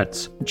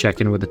 jets,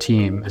 check in with the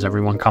team. Is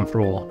everyone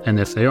comfortable? And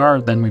if they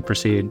are, then we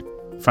proceed.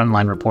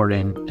 Frontline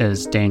reporting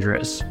is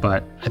dangerous,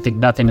 but I think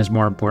nothing is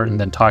more important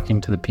than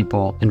talking to the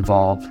people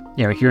involved,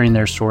 hearing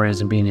their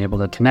stories and being able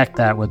to connect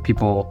that with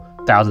people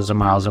thousands of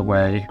miles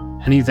away.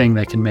 Anything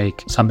that can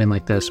make something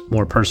like this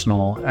more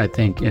personal, I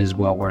think, is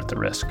well worth the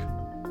risk.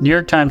 New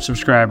York Times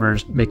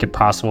subscribers make it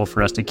possible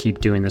for us to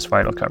keep doing this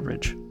vital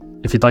coverage.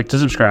 If you'd like to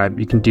subscribe,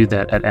 you can do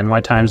that at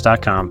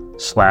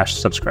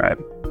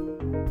nytimes.com/subscribe.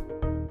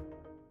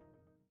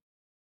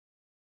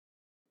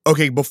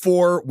 Okay,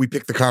 before we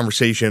pick the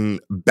conversation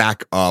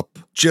back up,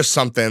 just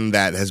something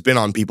that has been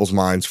on people's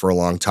minds for a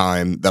long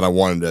time that I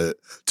wanted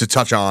to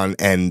touch on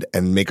and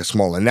make a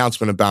small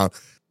announcement about.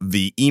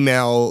 The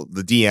email,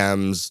 the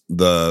DMs,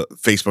 the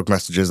Facebook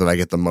messages that I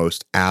get the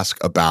most ask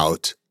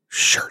about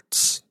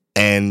shirts.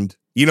 And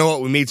you know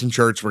what? We made some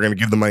shirts. We're going to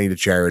give the money to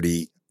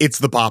charity. It's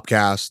the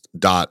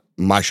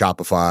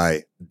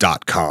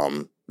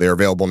popcast.myshopify.com. They're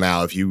available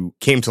now. If you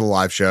came to the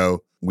live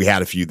show, we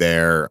had a few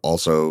there.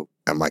 Also,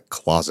 at my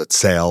closet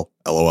sale,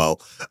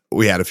 LOL.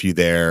 We had a few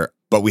there,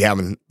 but we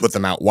haven't put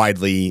them out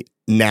widely.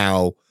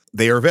 Now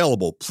they are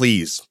available.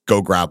 Please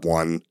go grab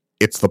one.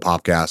 It's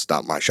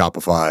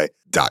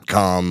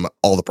thepopcast.myshopify.com.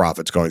 All the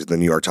profits going to the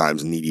New York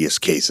Times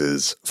Neediest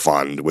Cases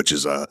Fund, which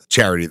is a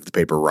charity that the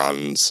paper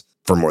runs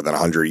for more than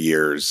 100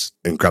 years.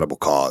 Incredible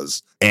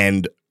cause.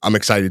 And I'm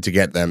excited to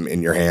get them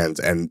in your hands,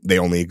 and they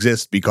only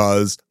exist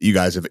because you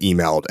guys have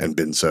emailed and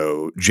been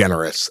so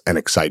generous and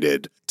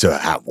excited to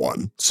have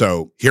one.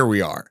 So here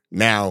we are.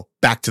 Now,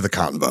 back to the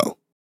convo.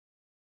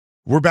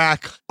 We're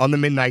back on the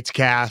Midnight's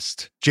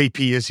cast.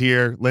 JP is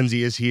here.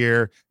 Lindsay is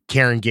here.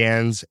 Caryn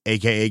Ganz,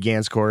 a.k.a.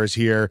 Ganscore, is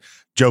here.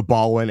 Joe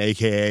Baldwin,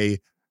 a.k.a.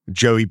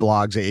 Joey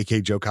Blogs,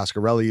 a.k.a. Joe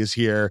Coscarelli, is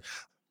here.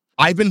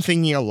 I've been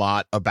thinking a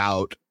lot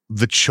about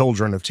the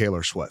children of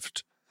Taylor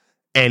Swift.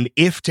 And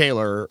if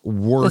Taylor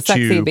were the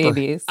sexy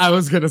babies. I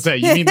was going to say,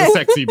 you mean the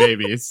sexy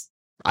babies.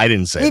 I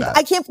didn't say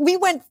that. We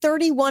went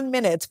 31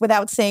 minutes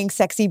without saying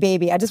sexy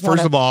baby. I just want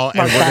First of all,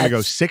 and we're going to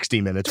go 60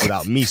 minutes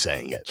without me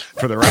saying it,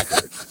 for the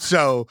record.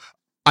 So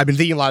I've been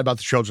thinking a lot about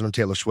the children of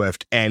Taylor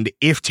Swift. And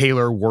if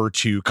Taylor were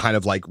to kind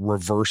of like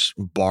reverse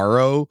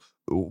borrow,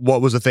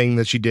 what was the thing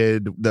that she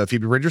did? The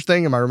Phoebe Bridgers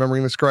thing? Am I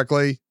remembering this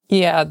correctly?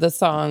 Yeah, the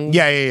song.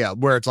 Yeah.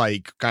 Where it's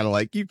like, kind of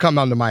like, you come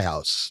down to my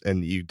house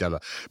and you done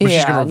but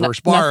she's going to reverse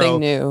borrow. Nothing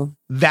new.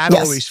 That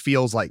always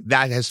feels like,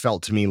 that has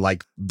felt to me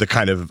like the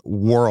kind of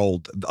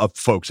world of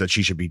folks that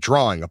she should be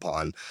drawing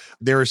upon.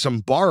 There is some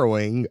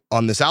borrowing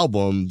on this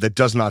album that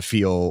does not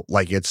feel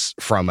like it's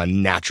from a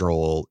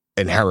natural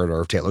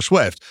inheritor of Taylor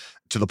Swift.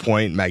 To the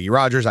point, Maggie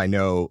Rogers, I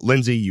know,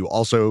 Lindsay, you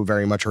also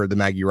very much heard the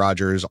Maggie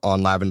Rogers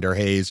on Lavender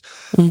Haze.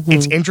 Mm-hmm.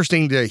 It's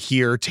interesting to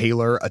hear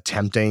Taylor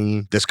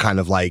attempting this kind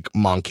of like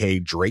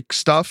Monkey Drake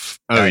stuff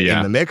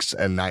in the mix.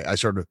 And I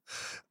sort of,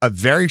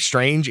 very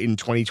strange in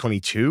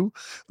 2022.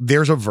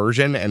 There's a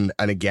version, and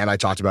again, I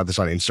talked about this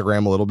on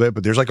Instagram a little bit,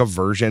 but there's like a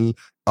version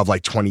of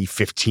like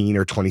 2015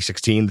 or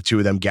 2016, the two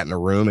of them get in a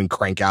room and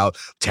crank out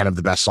 10 of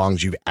the best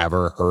songs you've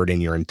ever heard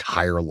in your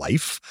entire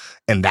life.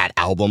 And that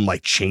album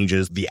like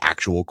changes the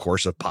actual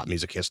course of pop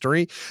music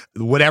history.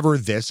 Whatever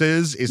this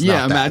is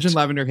not imagine that.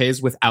 Lavender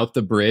Haze without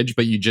the bridge,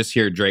 but you just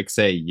hear Drake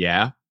say,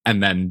 yeah,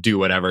 and then do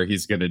whatever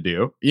he's going to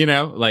do. You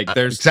know, like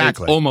there's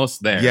exactly. It's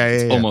almost there.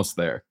 It's almost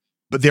there.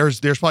 But there's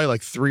probably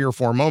like 3 or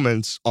 4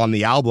 moments on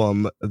the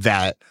album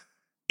that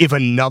if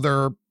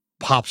another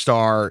pop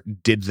star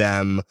did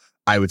them,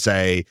 I would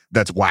say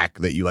that's whack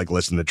that you like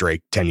listened to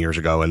Drake 10 years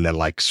ago and then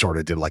like sort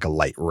of did like a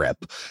light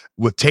rip.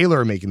 With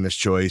Taylor making this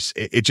choice,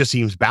 it just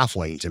seems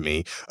baffling to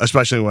me,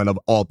 especially when of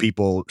all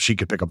people, she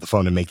could pick up the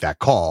phone and make that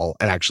call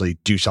and actually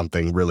do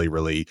something really,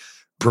 really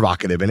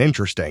provocative and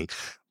interesting.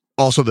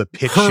 Also, the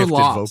pitch-shifted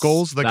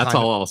vocals. That's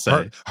all I'll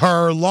say.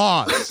 Her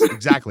loss.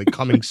 Exactly.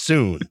 Coming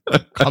soon.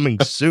 Coming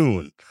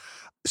soon.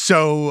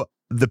 So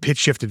the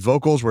pitch-shifted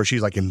vocals where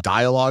she's like in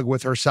dialogue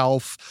with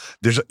herself.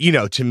 There's,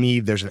 to me,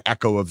 there's an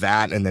echo of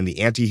that. And then the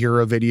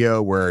Anti-Hero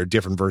video where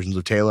different versions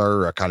of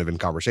Taylor are kind of in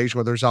conversation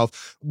with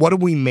herself. What do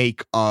we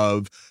make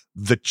of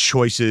the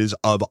choices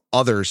of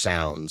other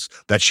sounds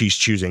that she's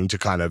choosing to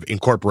kind of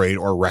incorporate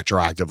or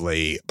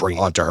retroactively bring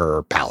onto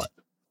her palette?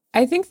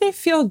 I think they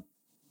feel,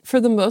 for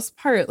the most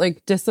part,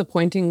 like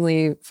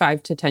disappointingly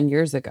 5 to 10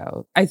 years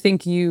ago. I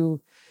think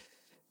you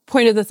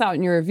pointed this out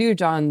in your review,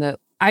 John, that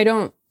I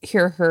don't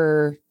hear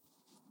her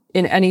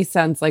in any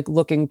sense like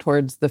looking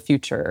towards the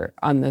future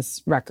on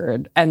this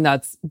record. And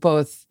that's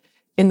both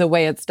in the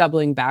way it's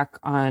doubling back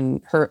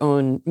on her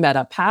own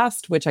meta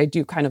past, which I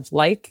do kind of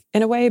like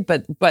in a way,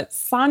 but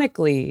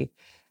sonically,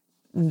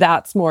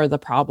 that's more the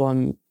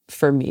problem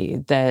for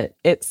me, that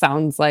it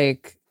sounds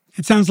like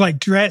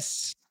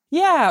Dress.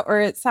 Yeah,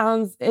 or a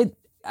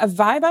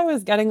vibe I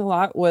was getting a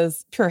lot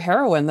was Pure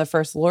Heroine, the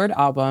first Lorde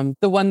album,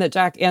 the one that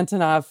Jack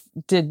Antonoff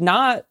did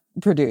not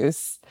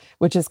produce,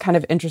 which is kind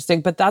of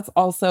interesting. But that's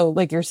also,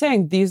 like you're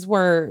saying, these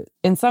were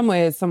in some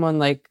ways someone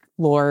like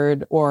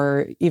Lorde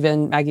or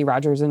even Maggie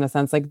Rogers in a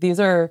sense, like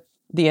these are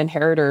the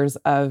inheritors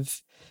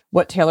of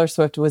what Taylor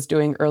Swift was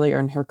doing earlier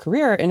in her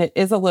career. And it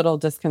is a little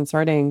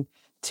disconcerting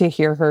to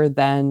hear her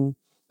then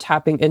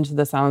tapping into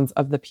the sounds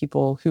of the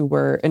people who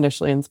were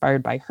initially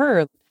inspired by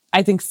her.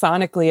 I think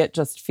sonically it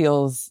just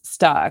feels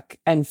stuck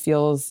and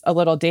feels a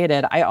little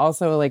dated. I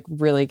also like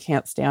really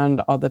can't stand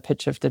all the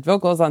pitch shifted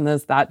vocals on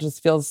this. That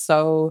just feels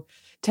so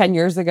 10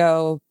 years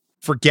ago.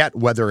 Forget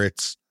whether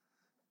it's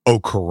au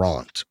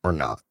courant or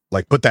not.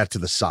 Like put that to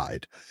the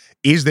side.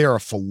 Is there a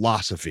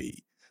philosophy?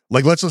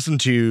 Like let's listen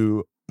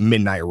to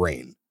Midnight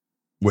Rain,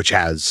 which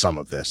has some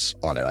of this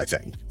on it, I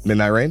think.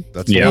 Midnight Rain?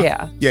 That's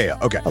Yeah.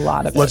 Okay. A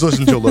lot of Let's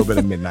listen to a little bit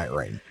of Midnight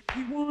Rain.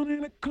 He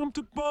wanted it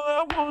comfortable,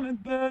 I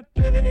wanted that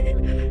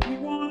pain. He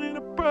wanted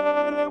a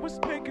bride, I was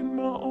making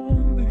my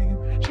own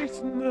name,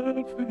 chasing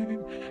that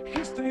fame.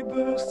 He stayed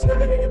the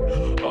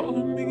same, all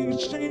of me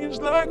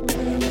changed like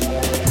me.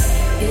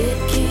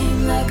 It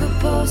came like a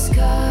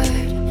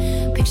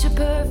postcard, picture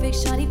perfect,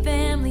 shiny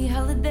family,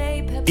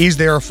 holiday Is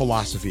there a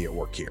philosophy at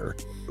work here?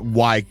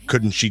 Why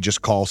couldn't she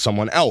just call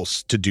someone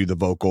else to do the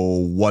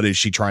vocal? What is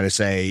she trying to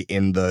say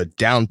in the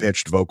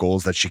down-pitched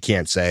vocals that she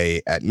can't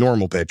say at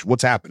normal pitch?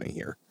 What's happening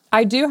here?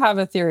 I do have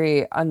a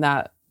theory on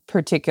that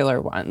particular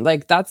one.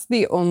 Like, that's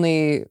the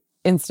only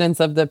instance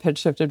of the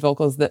pitch-shifted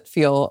vocals that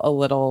feel a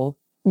little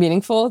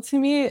meaningful to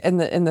me in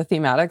the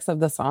thematics of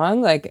the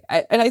song. Like,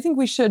 I think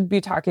we should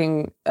be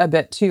talking a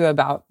bit, too,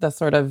 about the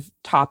sort of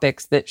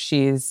topics that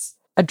she's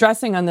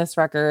addressing on this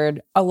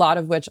record, a lot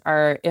of which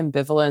are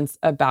ambivalence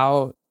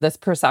about this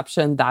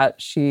perception that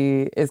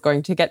she is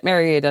going to get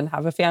married and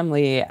have a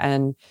family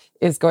and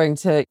is going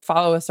to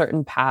follow a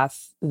certain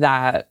path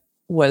that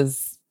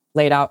was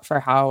laid out for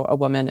how a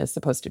woman is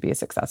supposed to be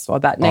successful.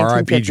 That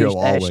R.I.P. Joe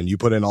Alwyn, you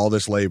put in all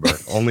this labor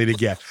only to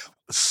get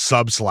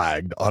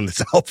sub-slagged on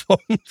this album.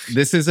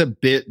 This is a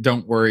bit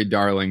Don't Worry,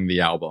 Darling,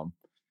 the album.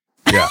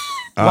 Yeah.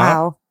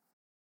 Wow.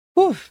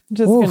 Whew,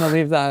 just gonna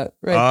leave that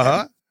right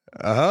there.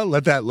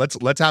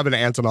 Let's have an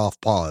Antonoff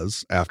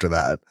pause after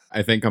that.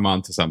 I think I'm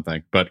onto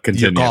something, but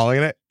continue. You're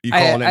calling it? You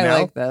calling it now?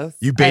 I like this.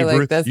 You Babe like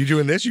Ruth? this. You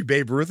doing this? You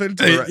Babe Ruth to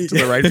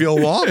the right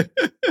field wall?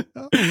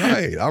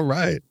 All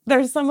right.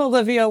 There's some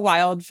Olivia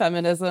Wilde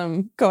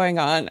feminism going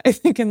on, I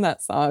think, in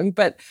that song.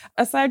 But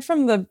aside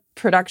from the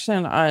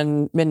production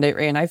on Midnight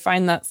Rain, I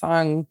find that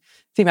song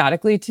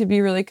thematically to be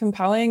really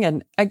compelling.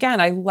 And again,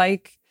 I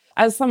like,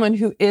 as someone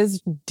who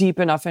is deep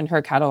enough in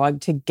her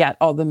catalog to get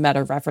all the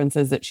meta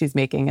references that she's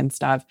making and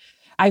stuff,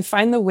 I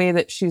find the way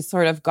that she's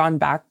sort of gone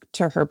back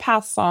to her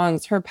past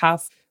songs, her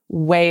past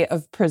way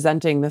of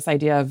presenting this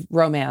idea of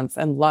romance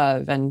and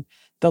love and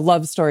the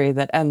love story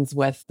that ends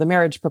with the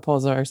marriage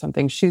proposal or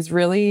something. She's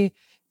really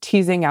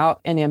teasing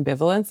out an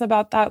ambivalence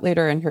about that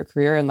later in her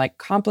career and like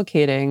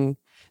complicating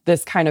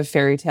this kind of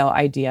fairy tale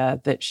idea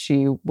that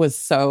she was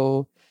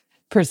so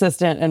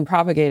persistent and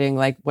propagating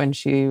like when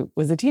she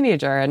was a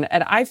teenager. And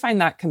I find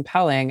that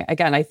compelling.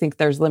 Again, I think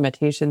there's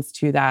limitations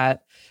to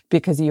that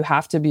because you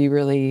have to be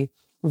really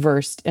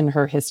versed in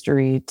her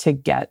history to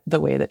get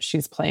the way that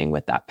she's playing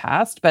with that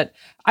past. But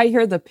I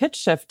hear the pitch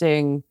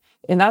shifting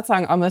in that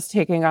song almost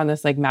taking on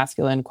this like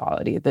masculine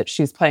quality that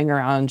she's playing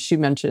around. She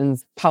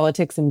mentions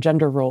politics and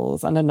gender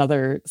roles on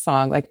another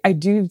song. Like, I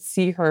do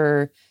see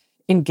her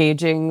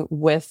engaging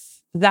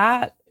with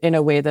that in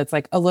a way that's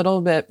like a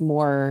little bit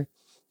more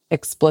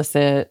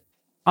explicit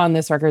on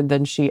this record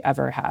than she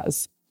ever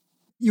has.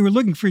 You were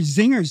looking for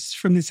zingers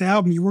from this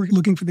album. You weren't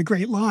looking for the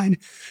great line.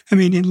 I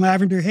mean, in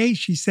Lavender Haze,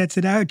 she sets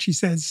it out. She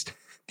says,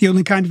 the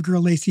only kind of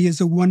girl they see is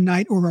a one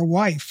night or a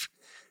wife.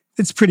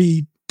 It's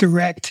pretty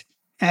direct,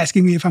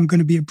 asking me if I'm going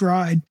to be a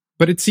bride.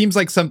 But it seems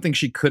like something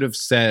she could have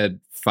said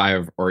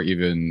 5 or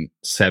even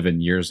 7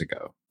 years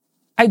ago.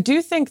 I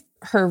do think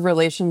her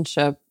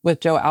relationship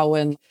with Joe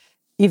Alwyn,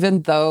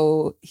 even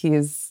though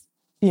he's,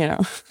 you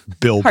know,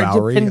 Bill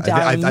Bowery.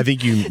 I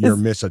think you're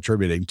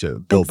misattributing to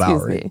Bill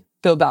Bowery.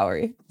 Bill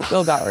Bowery,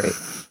 the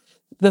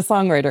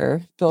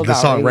songwriter, Bill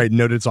Bowery.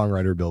 Noted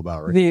songwriter, Bill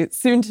Bowery. The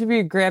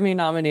soon-to-be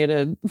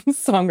Grammy-nominated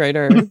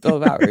songwriter, Bill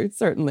Bowery,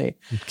 certainly.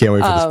 Can't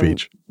wait for the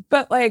speech.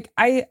 But like,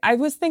 I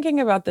was thinking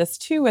about this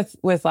too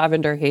with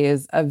Lavender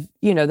Haze of,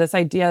 you know, this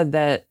idea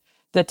that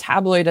the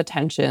tabloid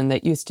attention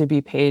that used to be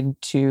paid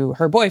to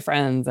her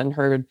boyfriends and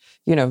her,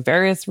 you know,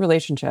 various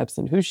relationships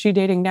and who's she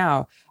dating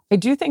now. I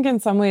do think in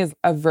some ways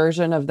a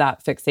version of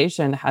that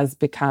fixation has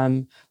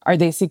become, are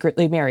they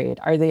secretly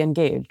married? Are they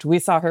engaged? We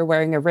saw her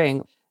wearing a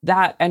ring.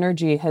 That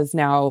energy has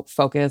now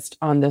focused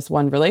on this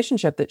one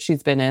relationship that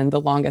she's been in,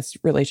 the longest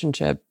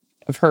relationship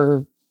of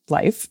her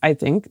life, I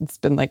think. It's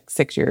been like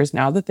 6 years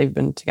now that they've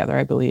been together,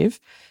 I believe.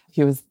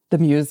 He was the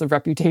muse of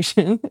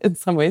Reputation in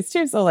some ways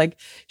too. So like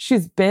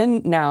she's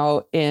been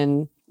now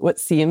in what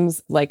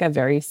seems like a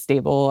very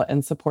stable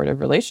and supportive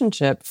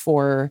relationship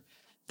for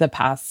the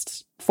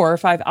past 4 or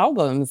 5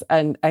 albums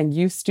and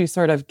used to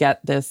sort of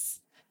get this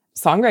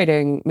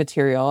songwriting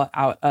material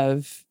out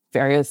of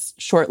various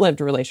short-lived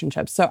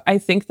relationships. So I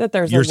think that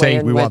there's you're a way saying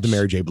in we which... want the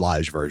Mary J.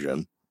 Blige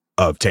version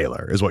of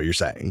Taylor is what you're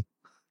saying.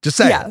 Just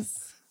say yes.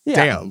 Yeah.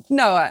 Damn.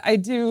 No, I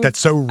do. That's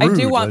so rude. I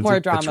do want more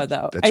drama,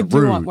 though. I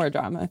do want more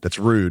drama. That's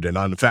rude and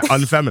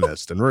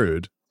unfeminist and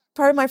rude.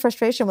 Part of my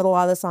frustration with a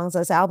lot of the songs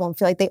on this album, I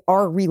feel like they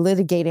are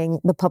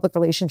relitigating the public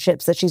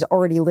relationships that she's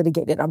already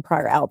litigated on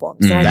prior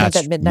albums. And I think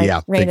that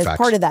Midnight Rain is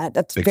part of that.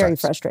 That's very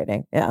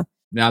frustrating. Yeah.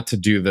 Not to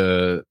do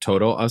the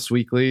total Us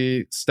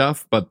Weekly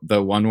stuff, but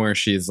the one where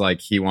she's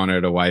like, he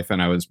wanted a wife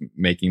and I was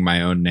making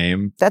my own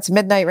name. That's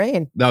Midnight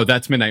Rain. No,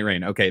 that's Midnight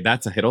Rain. Okay,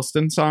 that's a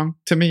Hiddleston song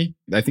to me.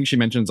 I think she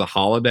mentions a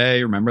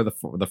holiday. Remember the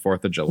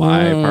 4th of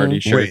July party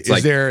shirt?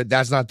 Wait,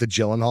 that's not the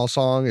Gyllenhaal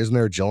song? Isn't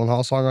there a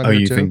Gyllenhaal song on there too?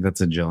 Oh, you think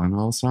that's a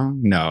Gyllenhaal song?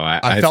 No.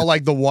 I felt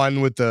like the one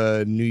with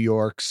the New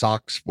York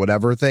socks,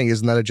 whatever thing.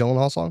 Isn't that a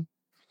Gyllenhaal song?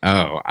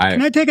 Oh,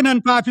 Can I take an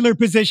unpopular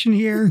position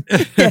here?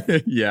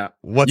 Yeah.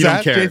 What's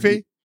that,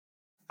 JP?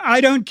 I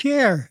don't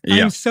care.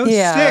 Yeah. I'm so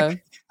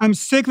sick. I'm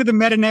sick of the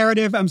meta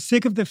narrative. I'm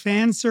sick of the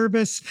fan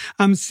service.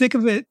 I'm sick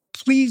of it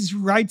please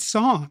write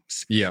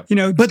songs. Yeah.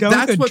 But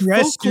that's what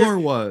Folklore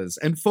was.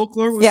 And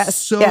Folklore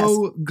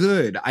was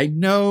good. I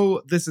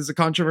know this is a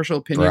controversial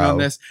opinion on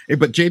this,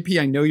 but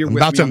JP, I know you're with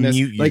me on this. I'm about to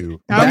mute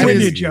you. I'm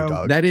with you,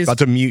 Joe. That is about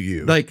to mute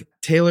you. Like,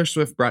 Taylor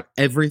Swift brought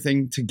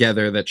everything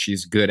together that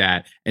she's good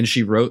at, and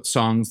she wrote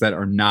songs that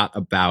are not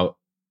about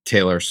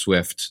Taylor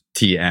Swift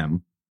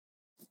TM.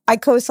 I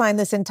co-sign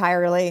this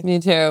entirely. Me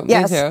too.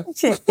 Yes. Me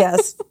too.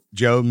 Yes.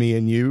 Joe, me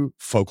and you,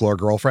 Folklore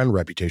girlfriend,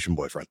 Reputation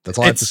boyfriend. That's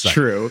all I have to say. It's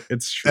true.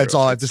 That's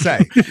all I have to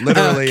say.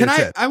 Literally,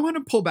 I want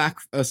to pull back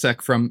a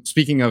sec from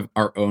speaking of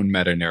our own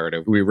meta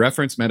narrative. We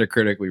reference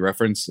Metacritic. We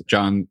reference,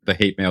 John, the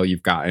hate mail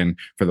you've gotten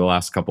for the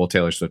last couple of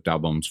Taylor Swift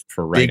albums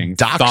for writing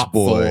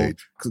thoughtful.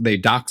 They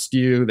doxed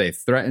you. They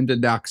threatened to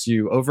dox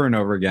you over and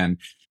over again.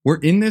 We're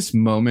in this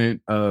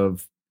moment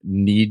of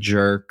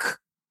knee-jerk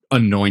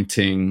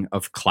anointing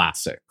of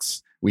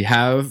classics. We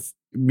have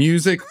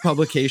music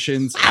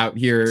publications out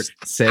here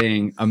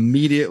saying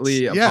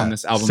immediately upon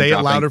this album say it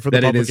louder for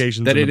the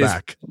publications in the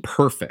back.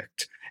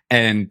 Perfect.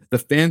 And the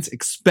fans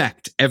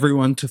expect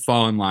everyone to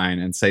fall in line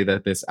and say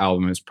that this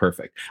album is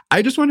perfect.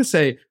 I just want to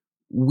say,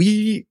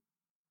 we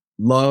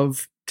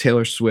love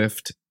Taylor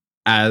Swift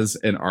as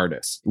an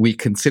artist. We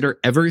consider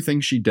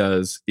everything she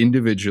does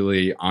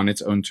individually on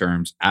its own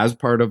terms as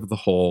part of the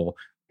whole.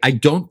 I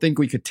don't think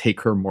we could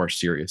take her more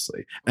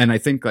seriously. And I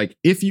think, like,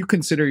 if you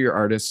consider your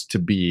artists to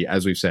be,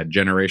 as we've said,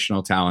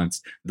 generational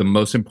talents, the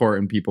most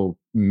important people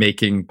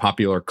making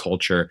popular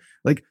culture,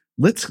 like,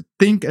 let's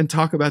think and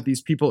talk about these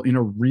people in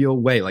a real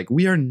way. Like,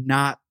 we are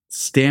not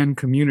stan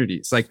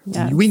communities. Like,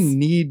 we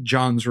need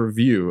John's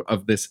review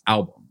of this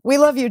album. We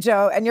love you,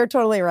 Joe, and you're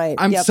totally right.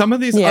 Some of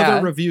these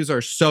other reviews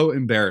are so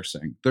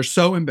embarrassing. They're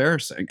so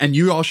embarrassing. And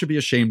you all should be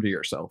ashamed of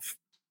yourself.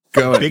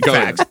 Big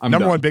facts.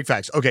 Number one, big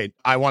facts. Okay,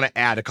 I want to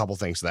add a couple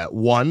things to that.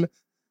 One,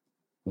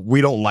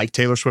 we don't like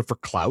Taylor Swift for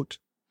clout.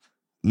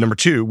 Number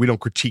two, we don't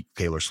critique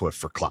Taylor Swift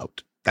for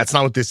clout. That's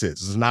not what this is.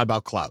 This is not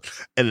about clout.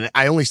 And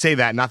I only say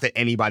that, not that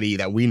anybody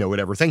that we know would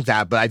ever think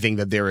that, but I think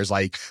that there is,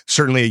 like,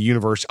 certainly a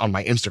universe on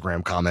my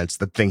Instagram comments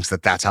that thinks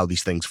that that's how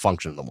these things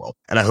function in the world.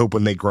 And I hope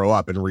when they grow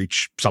up and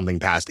reach something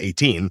past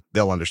 18,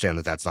 they'll understand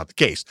that that's not the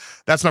case.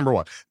 That's number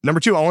one. Number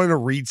two, I wanted to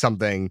read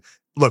something.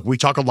 Look, we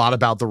talk a lot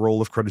about the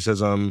role of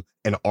criticism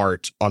and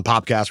art on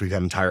Popcast. We've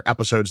had entire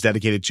episodes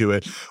dedicated to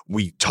it.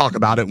 We talk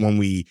about it when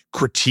we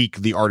critique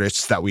the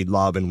artists that we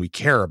love and we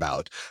care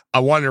about. I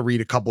wanted to read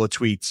a couple of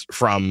tweets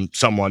from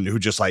someone who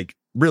just, like,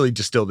 really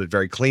distilled it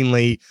very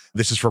cleanly.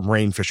 This is from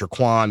Rain Fisher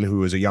Kwan,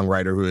 who is a young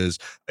writer who is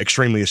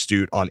extremely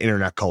astute on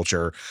internet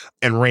culture.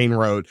 And Rain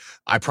wrote,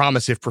 "I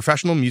promise if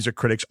professional music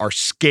critics are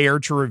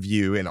scared to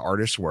review an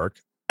artist's work,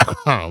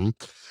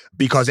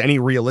 because any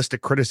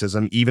realistic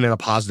criticism, even in a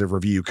positive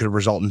review, could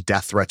result in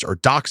death threats or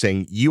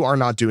doxing, you are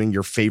not doing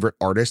your favorite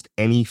artist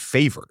any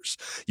favors.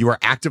 You are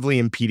actively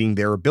impeding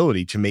their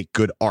ability to make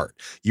good art.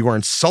 You are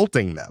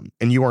insulting them,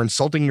 and you are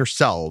insulting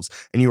yourselves,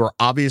 and you are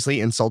obviously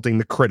insulting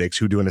the critics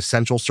who do an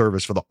essential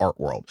service for the art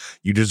world.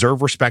 You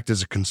deserve respect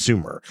as a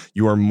consumer.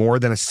 You are more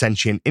than a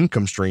sentient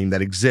income stream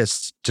that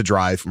exists to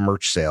drive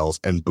merch sales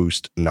and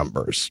boost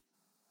numbers."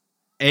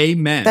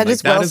 Amen. That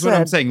is well said. What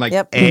I'm saying. Like,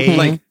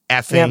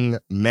 effing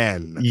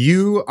men.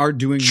 You are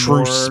doing True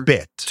more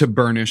spit to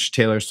burnish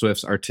Taylor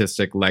Swift's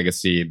artistic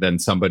legacy than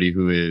somebody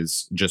who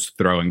is just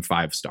throwing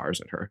 5 stars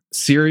at her.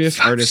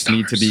 Serious artists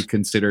need to be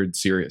considered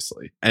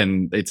seriously.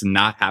 And it's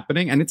not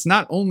happening. And it's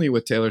not only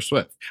with Taylor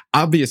Swift.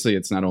 Obviously,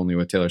 it's not only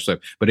with Taylor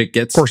Swift, but it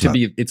gets to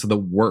be, it's the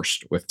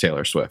worst with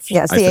Taylor Swift.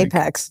 Yeah, it's the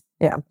apex.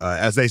 Yeah.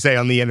 As they say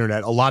on the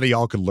internet, a lot of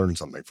y'all could learn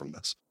something from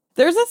this.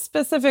 There's a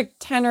specific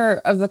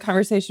tenor of the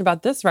conversation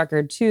about this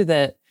record, too,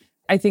 that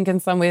I think in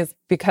some ways,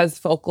 because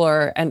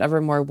Folklore and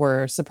Evermore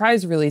were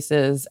surprise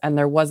releases and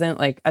there wasn't,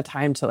 like, a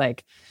time to,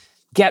 like,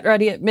 get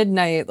ready at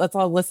midnight, let's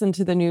all listen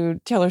to the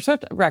new Taylor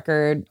Swift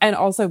record. And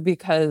also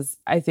because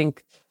I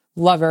think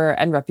Lover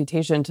and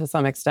Reputation, to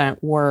some extent,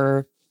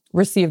 were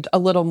received a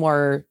little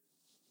more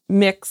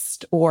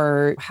mixed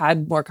or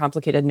had more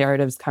complicated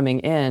narratives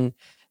coming in.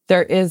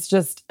 There is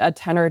just a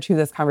tenor to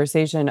this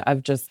conversation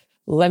of just,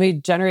 let me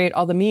generate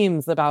all the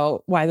memes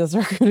about why this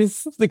record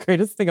is the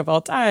greatest thing of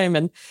all time.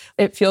 And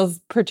it feels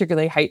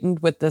particularly heightened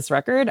with this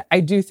record.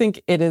 I do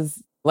think it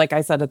is, like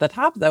I said at the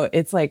top, though,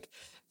 it's like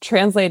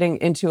translating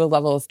into a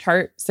level of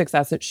chart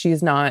success that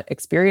she's not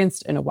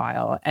experienced in a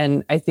while.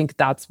 And I think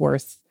that's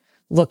worth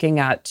looking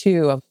at,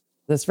 too.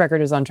 This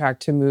record is on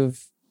track to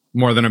move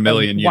more than 1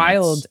 million units.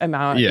 Wild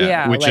amount.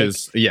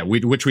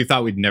 Which we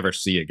thought we'd never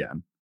see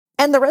again.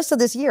 And the rest of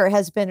this year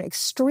has been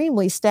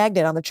extremely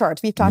stagnant on the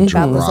charts. We've talked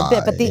about this a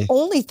bit, but the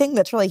only thing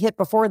that's really hit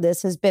before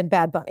this has been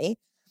Bad Bunny.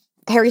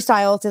 Harry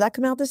Styles, did that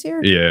come out this year?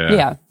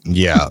 Yeah.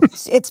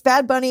 It's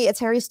Bad Bunny,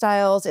 it's Harry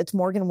Styles, it's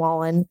Morgan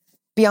Wallen.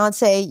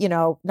 Beyonce,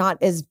 not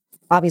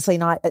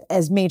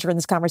as major in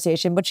this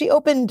conversation, but she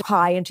opened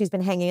high and she's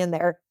been hanging in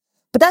there.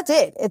 But that's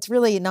it. It's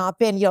really not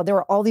been, there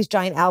were all these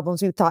giant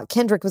albums. We thought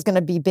Kendrick was going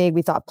to be big.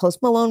 We thought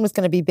Post Malone was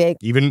going to be big.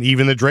 Even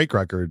the Drake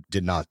record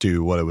did not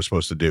do what it was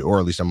supposed to do, or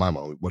at least in my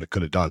mind, what it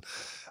could have done.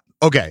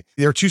 Okay,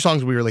 there are 2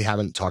 songs we really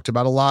haven't talked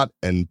about a lot,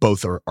 and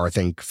both are I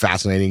think,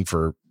 fascinating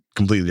for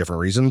completely different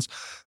reasons.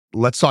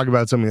 Let's talk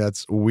about something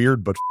that's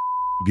weird but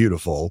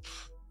beautiful.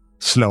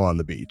 Snow on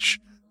the Beach.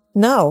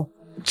 No.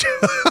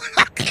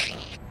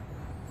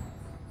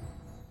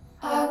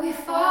 Are we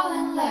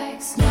falling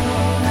like snow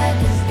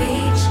at the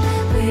beach?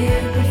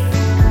 Weird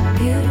but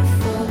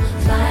beautiful,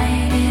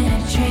 flying in a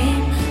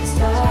dream,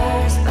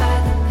 stars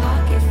by the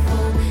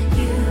pocketful.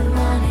 You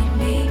wanting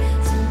me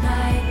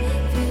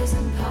tonight feels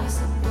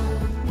impossible.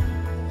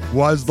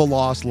 Was the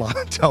lost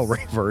Lana Del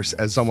Rey verse,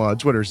 as someone on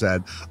Twitter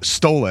said,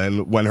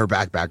 stolen when her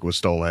backpack was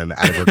stolen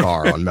out of her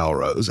car on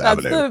Melrose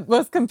Avenue? That's the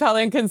most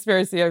compelling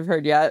conspiracy I've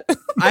heard yet.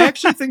 I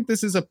actually think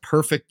this is a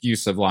perfect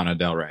use of Lana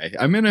Del Rey.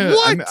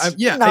 What?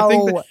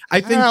 No.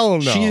 I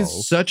think she no.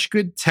 is such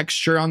good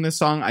texture on this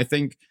song. I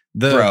think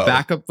the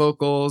backup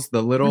vocals,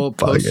 the little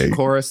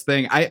post-chorus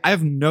thing, I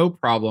have no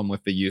problem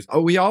with the use.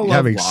 Oh, we all love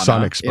having Lana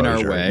sun exposure.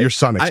 in our way. Your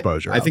sun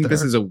exposure. I think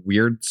this is a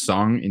weird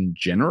song in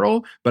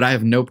general, but I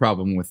have no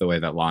problem with the way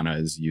that Lana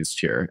is used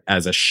here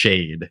as a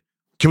shade.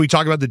 Can we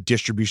talk about the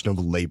distribution of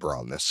labor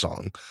on this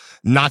song?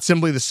 Not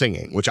simply the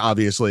singing, which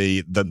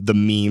obviously the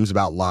memes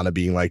about Lana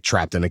being like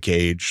trapped in a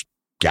cage,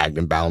 gagged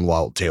and bound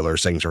while Taylor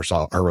sings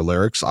her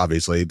lyrics.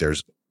 Obviously,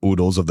 there's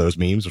oodles of those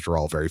memes, which are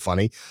all very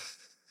funny.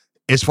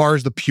 As far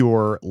as the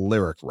pure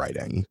lyric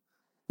writing,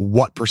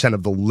 what %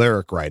 of the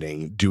lyric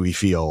writing do we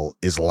feel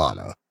is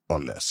Lana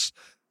on this?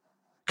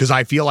 Because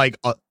I feel like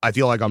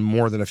on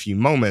more than a few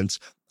moments,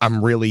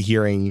 I'm really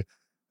hearing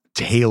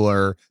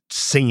Taylor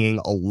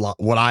singing a lot,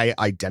 what I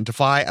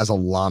identify as a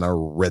Lana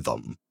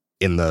rhythm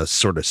in the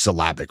sort of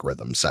syllabic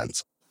rhythm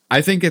sense.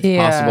 I think it's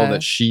possible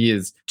that she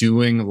is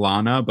doing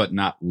Lana, but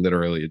not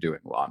literally doing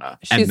Lana.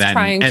 She's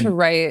trying to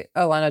write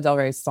a Lana Del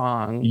Rey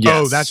song. Yes.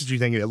 Oh, that's what you're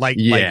thinking. Like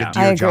a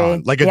Dear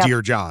John,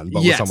 Dear John,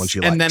 but with someone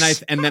she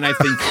likes. And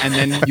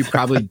then you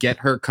probably get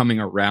her coming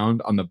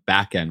around on the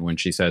back end when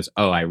she says,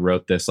 "Oh, I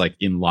wrote this like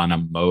in Lana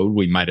mode.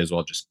 We might as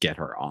well just get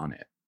her on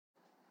it."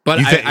 But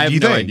I have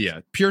no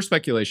idea. Pure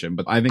speculation,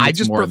 but I think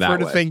it's more that way. I just prefer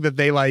to think that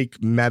they like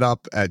met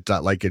up at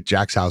at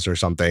Jack's house or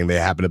something. They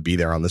happen to be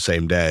there on the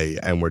same day,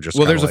 and we're just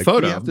there's a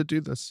photo. We have to do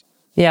this.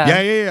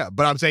 Yeah.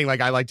 But I'm saying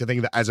I like to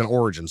think that as an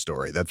origin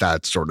story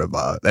that's sort of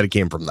that it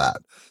came from that.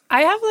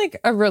 I have like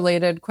a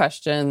related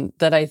question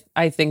that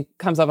I think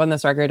comes up on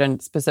this record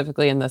and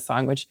specifically in this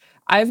song, which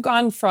I've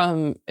gone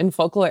from in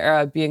Folklore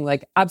era being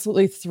like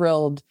absolutely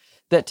thrilled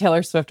that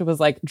Taylor Swift was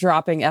like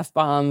dropping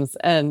F-bombs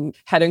and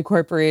had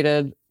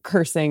incorporated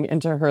cursing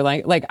into her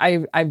language. Like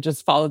I've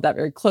just followed that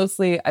very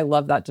closely. I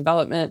love that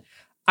development.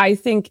 I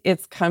think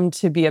it's come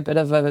to be a bit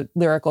of a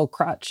lyrical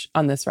crutch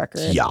on this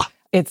record. Yeah.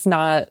 It's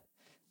not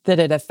that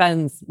it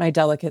offends my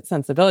delicate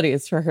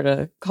sensibilities for her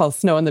to call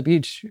Snow on the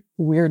Beach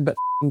weird but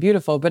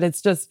beautiful, but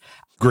it's just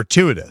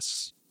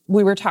gratuitous.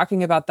 We were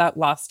talking about that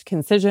lost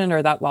concision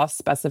or that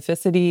lost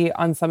specificity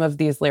on some of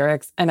these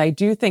lyrics. And I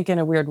do think in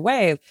a weird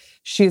way,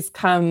 she's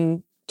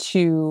come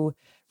to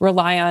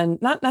rely on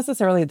not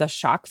necessarily the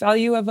shock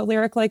value of a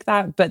lyric like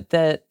that, but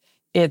that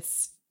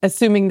it's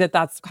assuming that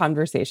that's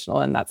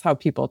conversational and that's how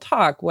people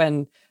talk,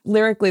 when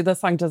lyrically the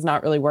song does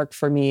not really work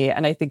for me.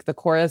 And I think the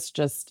chorus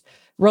just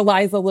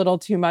relies a little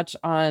too much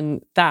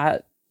on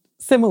that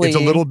simile. It's a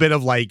little bit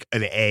of like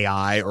an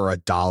AI or a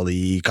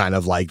Dolly kind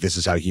of like, this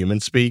is how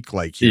humans speak.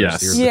 Like,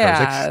 here's the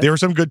cursing. There were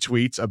some good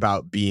tweets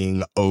about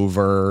being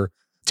over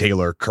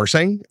Taylor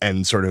cursing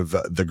and sort of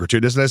the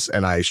gratuitousness,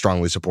 and I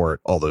strongly support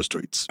all those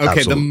tweets. Okay,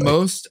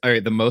 Absolutely.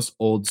 the most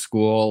old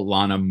school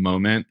Lana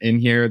moment in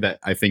here that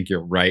I think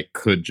you're right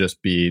could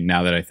just be,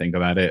 now that I think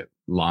about it,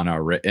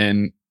 Lana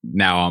written,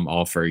 "Now I'm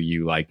all for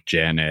you like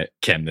Janet.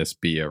 Can this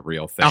be a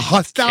real thing?"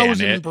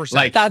 1,000%.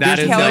 Like that's that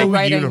is Taylor no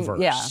writing, universe.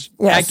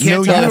 Yeah. I can't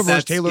no tell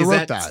universe. Taylor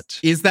wrote that.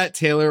 Is that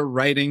Taylor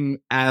writing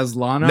as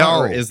Lana? No.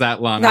 Or is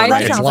that Lana No,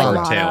 writing that's for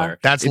Lana. Taylor?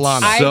 That's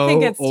Lana. I So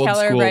think it's old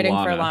Taylor school writing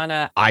Lana. for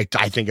Lana. I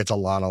think it's a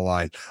Lana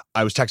line.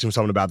 I was texting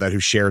someone about that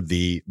who shared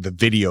the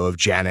video of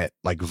Janet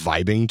like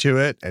vibing to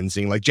it and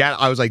seeing like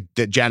Janet. I was like,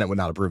 Janet would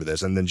not approve of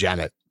this, and then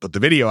Janet put the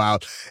video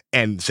out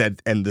and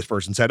this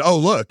person said, "Oh,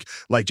 look,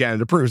 like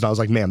Janet approves." And I was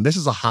like, "Man, this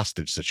is a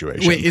hostage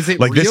situation." Wait, is it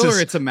like, real or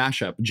it's a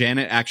mashup?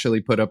 Janet actually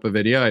put up a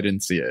video. I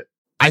didn't see it.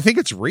 I think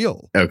it's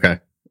real. Okay.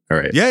 All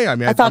right. Yeah. I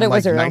mean, I thought I'm it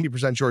was like real.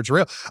 90% sure it's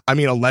real. I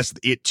mean, unless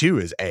it too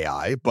is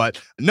AI, but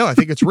no, I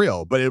think it's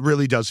real. But it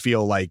really does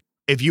feel like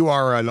if you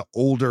are an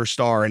older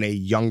star and a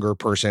younger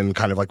person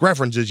kind of like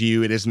references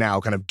you, it is now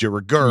kind of de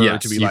rigueur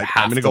to be like,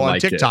 I'm going to go on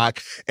TikTok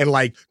and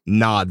like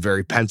nod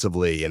very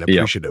pensively and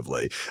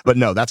appreciatively. Yep. But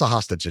no, that's a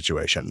hostage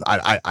situation.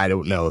 I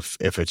don't know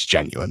if it's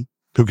genuine.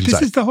 Who can say?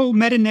 This is the whole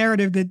meta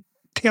narrative that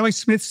Taylor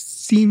Swift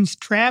seems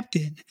trapped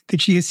in,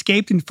 that she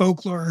escaped in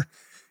Folklore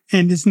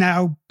and is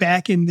now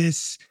back in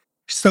this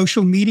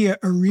social media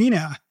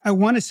arena. I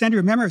want to send her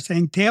a memo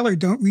saying, Taylor,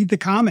 don't read the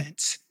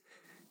comments.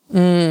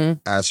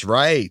 That's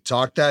right.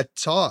 Talk that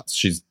talk.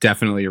 She's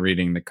definitely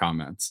reading the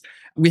comments.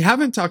 We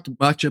haven't talked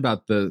much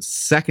about the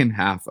second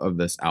half of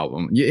this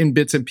album in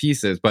bits and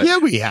pieces, but yeah,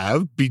 we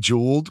have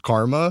Bejeweled,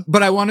 Karma.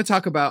 But I want to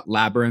talk about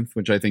Labyrinth,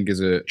 which I think is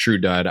a true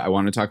dud. I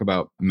want to talk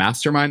about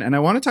Mastermind, and I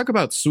want to talk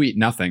about Sweet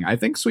Nothing. I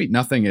think Sweet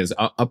Nothing is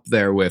up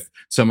there with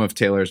some of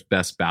Taylor's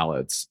best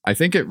ballads. I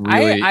think it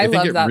really, I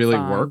think it really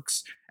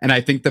works. And I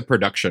think the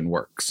production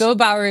works. Bill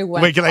Bowery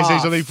went Wait, can I say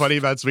off. something funny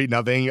about Sweet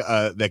Nothing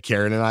that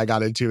Caryn and I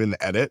got into in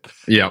the edit?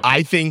 Yeah.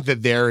 I think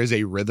that there is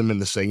a rhythm in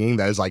the singing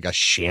that is like a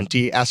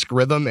shanty-esque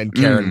rhythm, and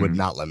Caryn would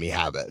not let me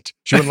have it.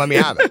 She wouldn't let me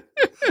have it.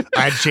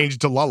 I had to change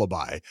it to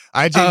lullaby.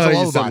 You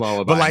said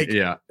lullaby. But like,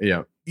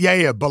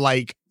 yeah. But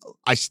like,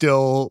 I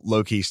still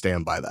low-key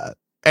stand by that.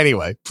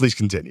 Anyway, please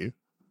continue.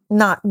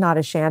 Not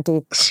a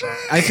shanty.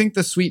 I think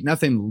the Sweet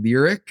Nothing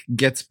lyric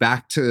gets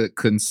back to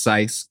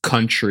concise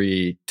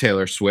country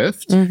Taylor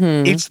Swift.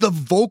 Mm-hmm. It's the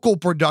vocal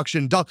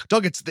production, Doug.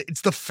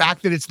 It's the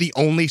fact that it's the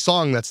only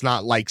song that's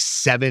not like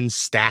 7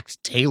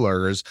 stacked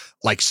Taylors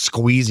like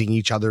squeezing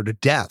each other to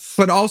death.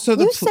 But also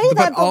you say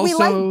that, but we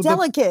like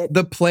delicate.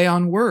 The play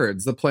on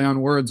words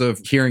of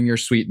hearing your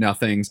sweet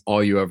nothings.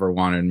 All you ever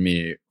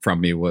wanted from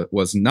me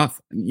was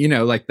nothing. You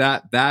know, like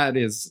that.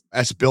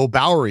 That's Bill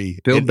Bowery.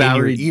 Bill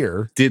Bowery in your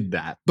ear did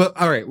that. But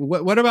all right,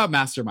 what about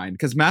Mastermind?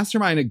 Because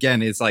Mastermind,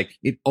 again, is like,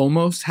 it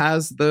almost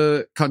has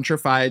the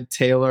countrified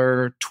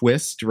Taylor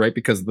twist, right?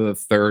 Because the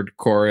third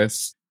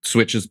chorus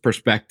switches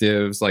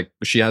perspectives. Like,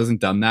 she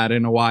hasn't done that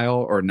in a while,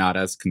 or not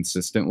as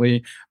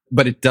consistently.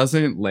 But it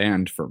doesn't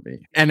land for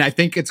me. And I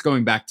think it's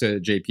going back to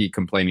JP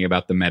complaining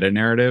about the meta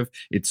narrative.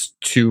 It's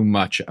too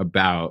much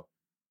about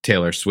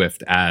Taylor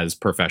Swift as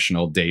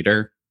professional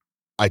dater.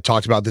 I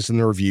talked about this in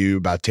the review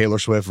about Taylor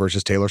Swift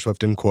versus Taylor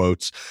Swift in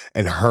quotes,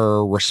 and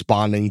her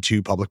responding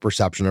to public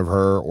perception of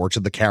her, or to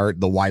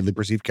the widely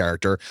perceived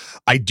character,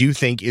 I do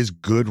think is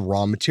good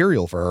raw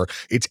material for her.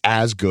 It's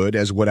as good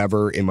as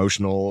whatever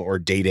emotional or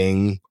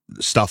dating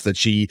stuff that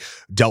she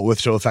dealt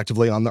with so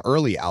effectively on the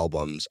early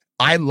albums.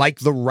 I like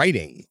the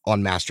writing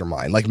on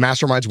Mastermind. Like,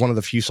 Mastermind's one of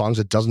the few songs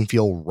that doesn't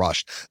feel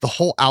rushed. The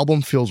whole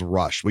album feels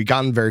rushed. We've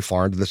gotten very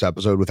far into this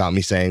episode without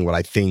me saying what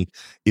I think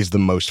is the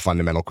most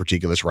fundamental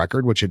critique of this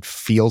record, which it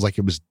feels like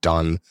it was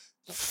done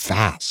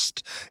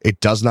fast. It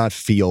does not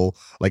feel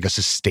like a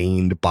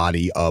sustained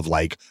body of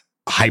like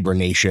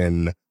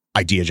hibernation,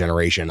 idea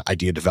generation,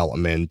 idea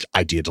development,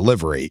 idea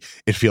delivery.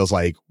 It feels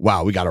like,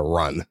 wow, we got to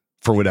run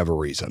for whatever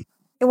reason.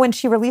 When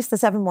she released the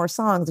 7 more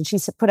songs, and she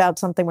put out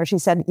something where she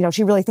said, you know,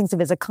 she really thinks of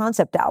it as a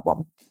concept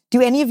album. Do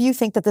any of you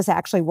think that this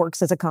actually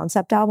works as a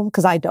concept album?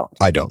 Because I don't.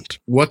 I don't.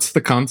 What's the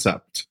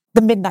concept?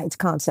 The Midnights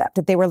concept,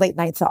 that they were late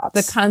night thoughts.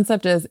 The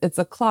concept is it's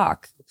a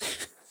clock.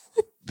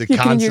 You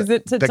can use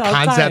it to tell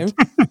time.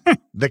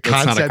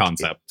 It's not a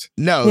concept.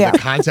 No, Yeah. The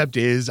concept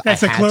is I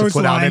That's a had to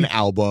put out an clothesline.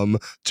 album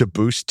to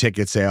boost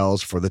ticket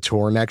sales for the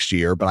tour next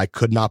year, but I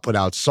could not put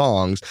out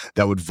songs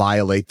that would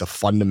violate the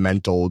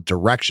fundamental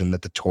direction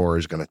that the tour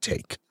is going to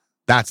take.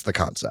 That's the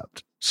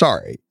concept.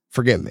 Sorry.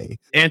 Forgive me.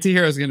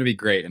 Antihero is going to be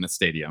great in a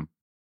stadium.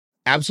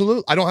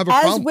 Absolutely. I don't have a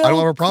problem. I don't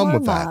have a problem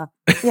with that.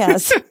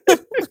 Yes.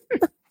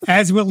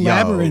 As will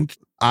Labyrinth.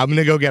 I'm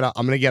gonna get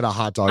a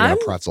hot dog and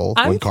a pretzel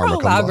when Karma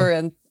comes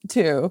Labyrinth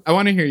too. I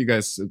want to hear you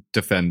guys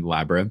defend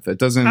Labyrinth. It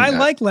doesn't. I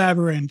like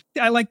Labyrinth.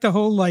 I like the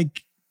whole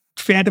like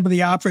Phantom of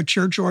the Opera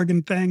church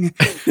organ thing.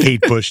 on.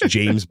 Kate Bush,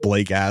 James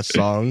Blake ass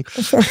song.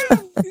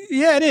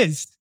 Yeah, it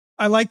is.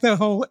 I like the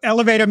whole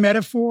elevator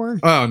metaphor.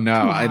 Oh no,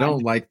 Come I on.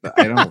 don't like the.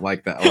 I don't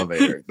like the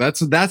elevator.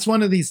 That's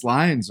one of these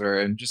lines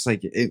where I'm just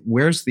like,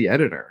 where's the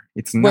editor?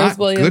 It's Where's not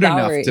William good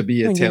Bowery enough to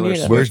be a when you Taylor need it?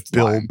 Swift. Where's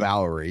Bill line.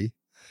 Bowery?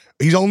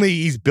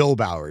 He's Bill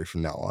Bowery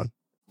from now on.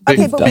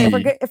 Okay, but wait,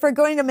 Big if we're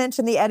going to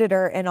mention the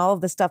editor and all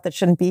of the stuff that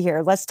shouldn't be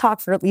here, let's talk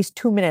for at least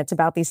 2 minutes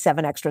about these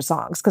 7 extra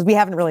songs, because we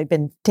haven't really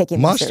been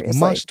taking them seriously.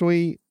 Must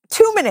we?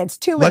 2 minutes.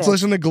 2 minutes. Let's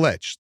listen to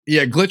Glitch.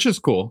 Yeah, Glitch is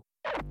cool.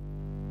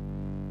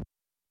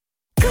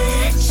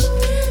 Glitch.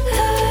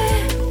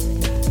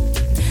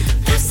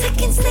 5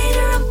 seconds later,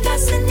 I'm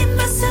passing in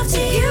myself to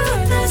you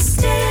on the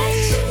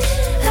stage.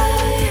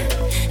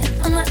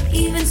 And I'm not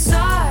even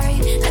sorry.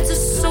 I'm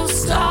just so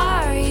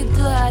sorry.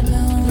 Blood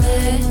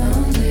moonlit.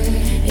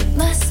 It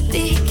must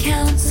be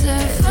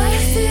counterfeit. I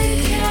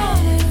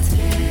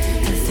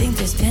think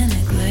there's been a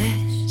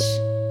glitch.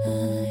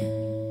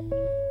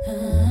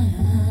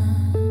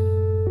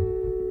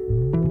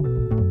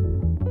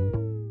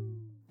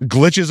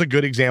 Glitch is a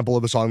good example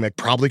of a song that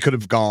probably could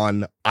have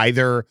gone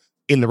either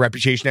in the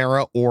Reputation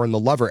era or in the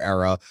Lover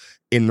era.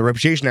 In the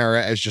Reputation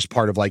era, as just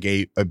part of like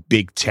a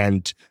big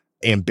tent,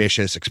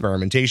 ambitious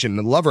experimentation.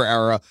 In the Lover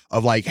era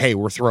of like, hey,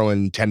 we're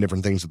throwing 10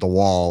 different things at the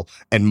wall,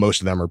 and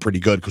most of them are pretty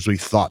good because we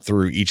thought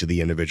through each of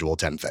the individual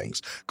 10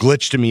 things.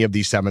 Glitch, to me, of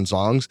these 7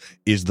 songs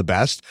is the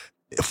best.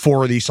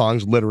 4 of these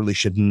songs literally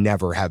should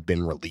never have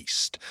been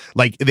released.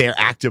 Like, they're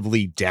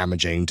actively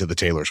damaging to the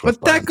Taylor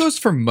Swift But that brand. goes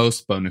for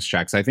most bonus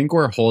tracks. I think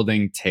we're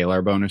holding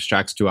Taylor bonus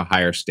tracks to a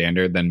higher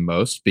standard than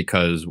most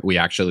because we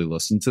actually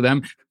listen to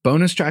them.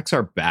 Bonus tracks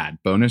are bad.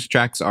 Bonus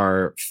tracks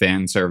are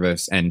fan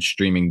service and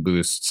streaming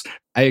boosts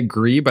I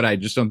agree, but I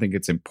just don't think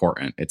it's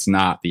important. It's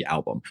not the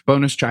album.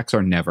 Bonus tracks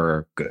are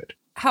never good.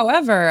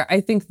 However,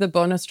 I think the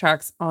bonus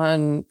tracks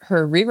on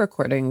her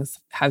re-recordings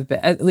have been,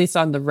 at least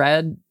on the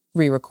Red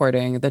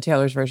re-recording, the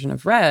Taylor's version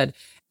of Red,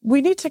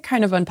 we need to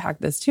kind of unpack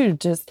this too,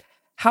 just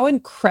how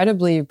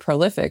incredibly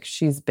prolific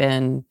she's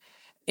been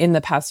in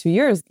the past few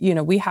years. You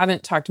know, we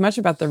haven't talked much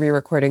about the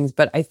re-recordings,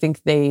 but I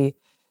think they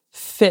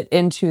fit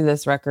into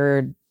this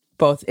record,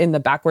 both in the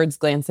backwards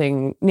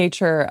glancing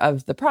nature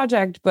of the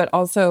project, but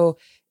also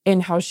in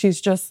how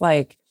she's just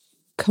like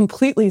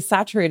completely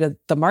saturated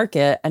the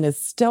market and is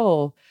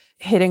still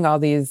hitting all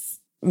these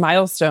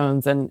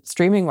milestones and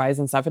streaming wise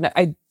and stuff. And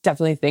I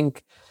definitely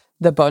think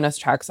the bonus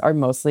tracks are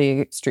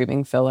mostly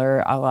streaming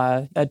filler, a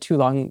la a Too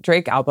Long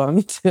Drake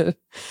album, to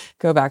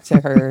go back to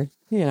her,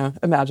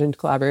 imagined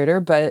collaborator.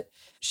 But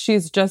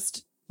she's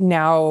just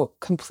now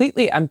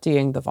completely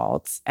emptying the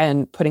vaults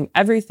and putting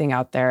everything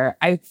out there.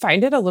 I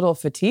find it a little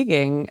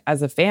fatiguing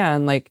as a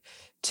fan, like,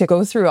 to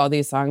go through all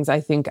these songs.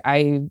 I think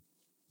I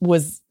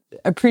was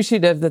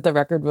appreciative that the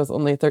record was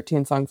only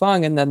 13 songs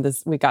long, and then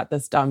we got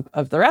this dump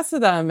of the rest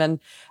of them. And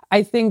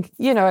I think,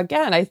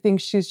 again, I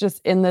think she's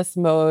just in this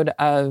mode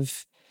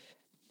of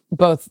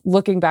both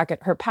looking back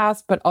at her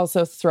past, but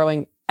also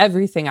throwing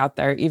everything out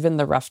there, even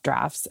the rough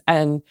drafts.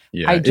 And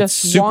I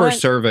just it's super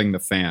serving the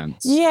fans.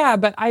 Yeah,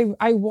 but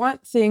I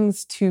want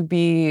things to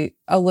be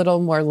a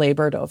little more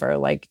labored over.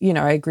 Like,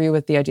 I agree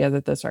with the idea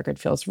that this record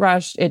feels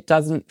rushed. It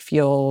doesn't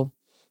feel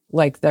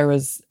like there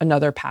was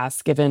another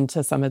pass given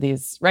to some of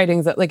these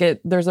writings. That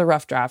there's a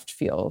rough draft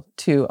feel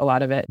to a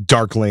lot of it.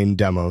 Dark Lane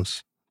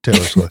demos,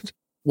 Taylor Swift.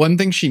 One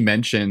thing she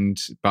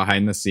mentioned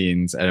behind the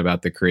scenes and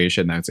about the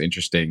creation that's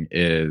interesting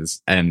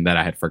is, and that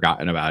I had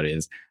forgotten about,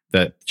 is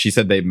that she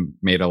said they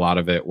made a lot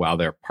of it while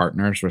their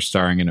partners were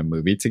starring in a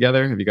movie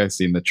together. Have you guys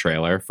seen the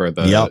trailer for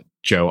the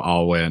Joe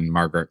Alwyn,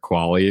 Margaret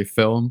Qualley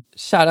film?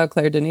 Shout out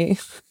Claire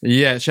Denis.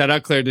 Yeah, shout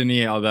out Claire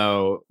Denis,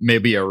 although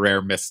maybe a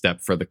rare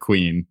misstep for the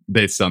Queen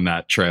based on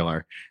that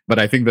trailer. But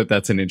I think that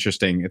it's an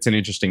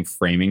interesting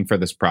framing for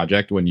this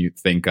project when you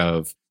think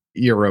of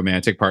your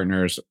romantic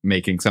partners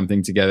making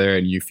something together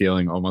and you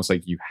feeling almost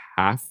like you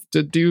have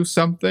to do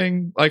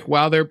something like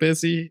while they're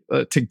busy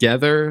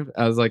together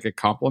as like a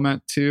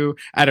compliment to,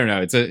 I don't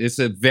know. It's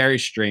a very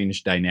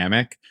strange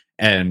dynamic,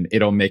 and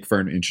it'll make for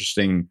an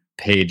interesting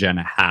page and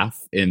a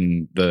half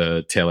in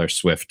the Taylor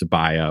Swift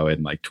bio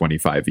in like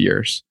 25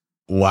 years.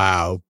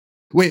 Wow.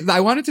 Wait,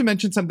 I wanted to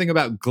mention something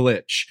about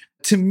Glitch.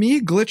 To me,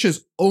 Glitch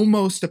is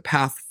almost a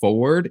path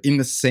forward in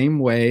the same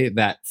way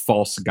that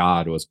False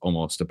God was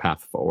almost a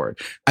path forward.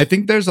 I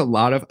think there's a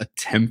lot of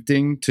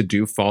attempting to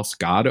do False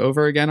God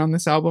over again on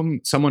this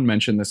album. Someone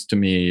mentioned this to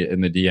me in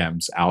the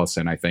DMs,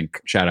 Allison, I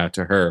think. Shout out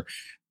to her.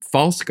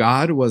 False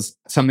God was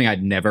something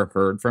I'd never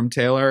heard from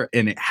Taylor,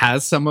 and it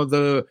has some of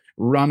the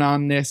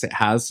run-on-ness. It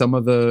has some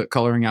of the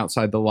coloring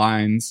outside the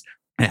lines.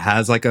 It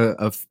has like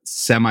a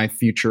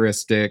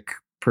semi-futuristic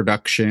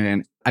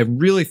production. I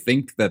really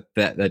think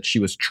that she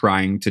was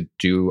trying to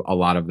do a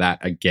lot of that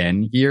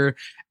again here,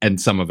 and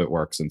some of it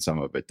works and some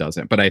of it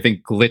doesn't. But I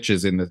think Glitch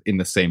is in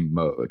the same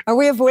mode. Are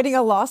we avoiding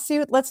a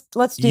lawsuit? Let's do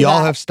that.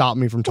 Y'all have stopped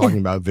me from talking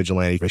about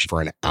Vigilante Fish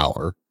for an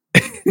hour.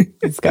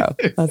 Let's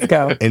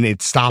go. And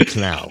it stops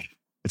now.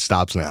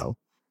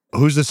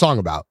 Who's the song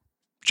about?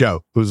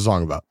 Joe, who's the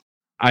song about?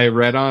 I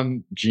read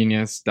on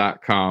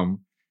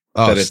genius.com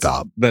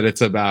that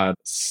it's about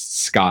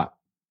Scott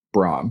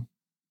Braun,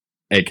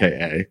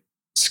 aka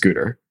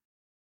Scooter.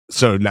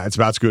 So it's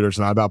about Scooter. It's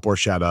not about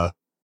Borchetta.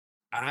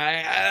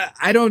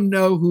 I don't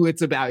know who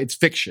it's about. It's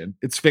fiction.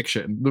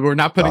 We're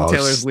not putting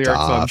Taylor's lyrics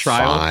on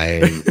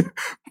trial. Fine.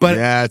 But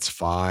yeah, it's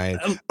fine.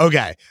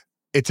 Okay.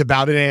 It's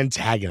about an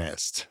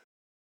antagonist.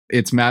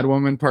 It's Mad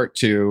Woman Part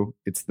 2.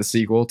 It's the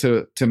sequel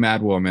to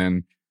Mad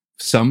Woman.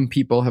 Some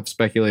people have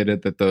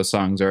speculated that those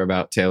songs are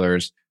about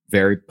Taylor's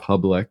very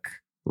public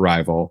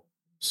rival,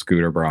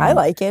 Scooter Braun. I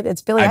like it.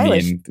 It's Billie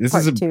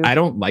Eilish. I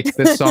don't like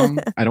this song.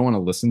 I don't want to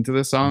listen to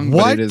this song,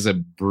 but it is a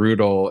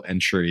brutal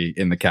entry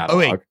in the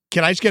catalog. Oh, wait.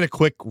 Can I just get a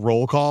quick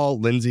roll call?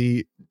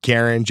 Lindsay,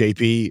 Caryn,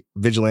 JP,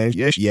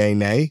 Vigilante-ish, yay,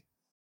 nay?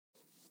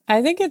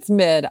 I think it's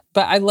mid,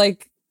 but I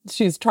like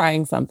she's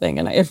trying something,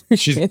 and I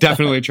appreciate She's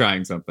definitely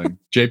trying something.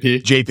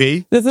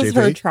 JP? This is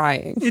her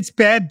trying. It's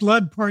Bad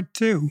Blood Part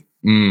 2.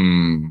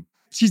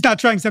 She's not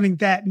trying something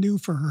that new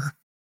for her.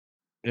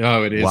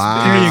 Oh, it is.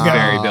 Wow. There you go.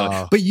 Very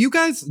Billie. But you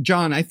guys,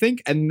 John, I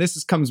think, and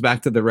this comes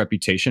back to the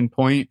Reputation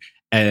point,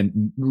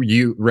 and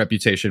you,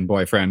 Reputation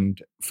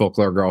boyfriend,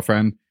 folklore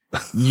girlfriend,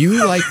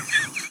 you like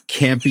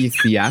campy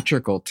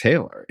theatrical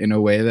Taylor in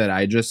a way that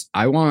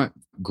I want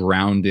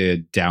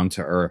grounded, down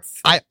to earth.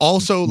 I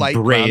also like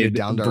grounded,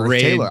 down to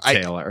earth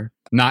Taylor,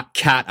 not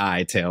cat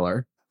eye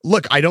Taylor.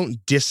 Look, I don't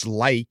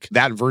dislike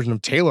that version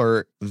of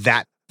Taylor.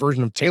 That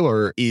version of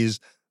Taylor is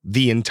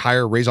the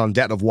entire raison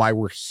d'etre of why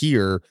we're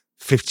here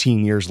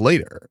 15 years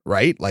later,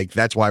 right? Like,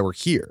 that's why we're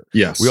here.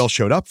 Yes. We all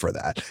showed up for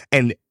that.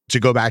 And to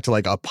go back to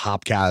like a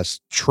Popcast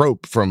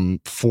trope from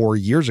 4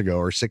 years ago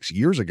or 6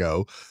 years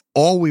ago,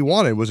 all we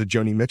wanted was a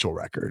Joni Mitchell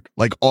record.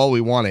 Like, all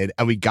we wanted,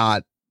 and we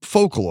got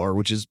folklore,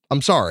 which is,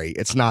 I'm sorry,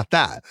 it's not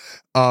that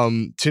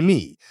to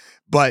me.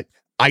 But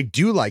I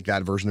do like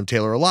that version of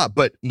Taylor a lot.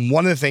 But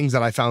one of the things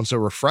that I found so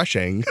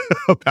refreshing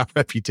about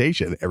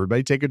Reputation,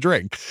 everybody take a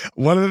drink.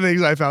 One of the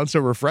things I found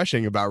so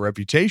refreshing about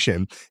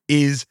Reputation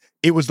is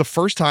it was the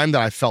first time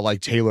that I felt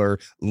like Taylor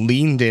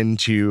leaned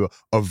into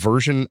a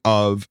version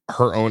of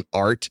her own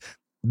art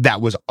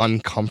that was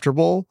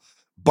uncomfortable,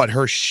 but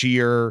her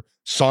sheer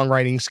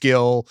songwriting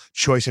skill,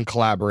 choice and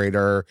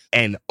collaborator,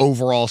 and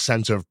overall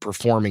sense of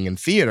performing in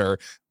theater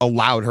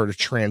allowed her to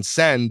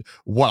transcend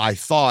what I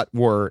thought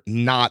were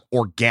not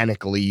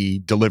organically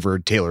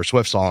delivered Taylor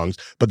Swift songs,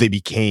 but they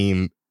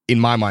became, in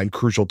my mind,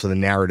 crucial to the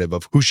narrative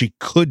of who she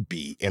could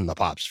be in the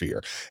pop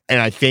sphere.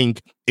 And I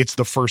think it's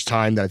the first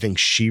time that I think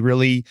she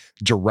really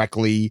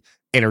directly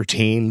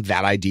entertained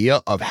that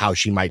idea of how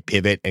she might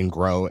pivot and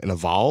grow and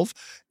evolve.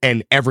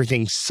 And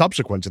everything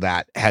subsequent to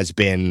that has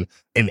been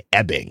an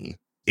ebbing.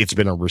 It's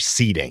been a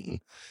receding.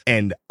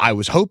 And I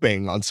was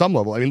hoping on some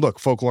level, I mean, look,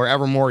 Folklore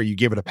Evermore, you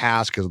give it a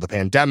pass because of the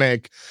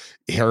pandemic.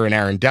 Her and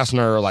Aaron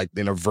Dessner are like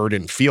in a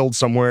verdant field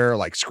somewhere,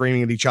 like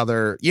screaming at each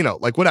other, you know,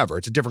 like whatever.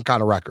 It's a different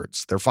kind of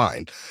records. They're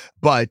fine.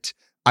 But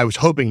I was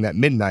hoping that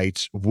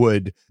Midnight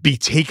would be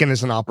taken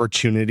as an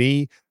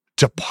opportunity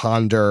to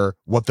ponder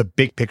what the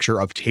big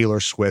picture of Taylor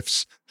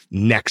Swift's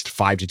next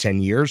 5 to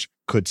 10 years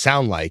could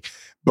sound like.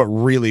 But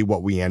really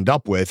what we end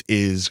up with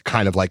is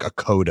kind of like a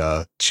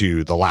coda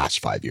to the last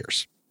 5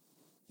 years.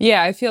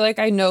 Yeah, I feel like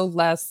I know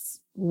less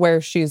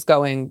where she's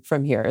going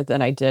from here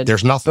than I did.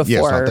 There's nothing before. Yeah,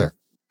 it's not there.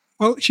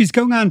 Well, she's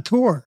going on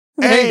tour.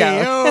 There you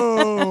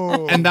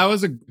go. And that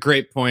was a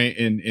great point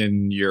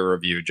in your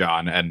review,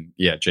 John. And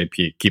yeah,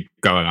 JP, keep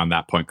going on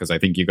that point because I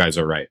think you guys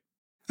are right.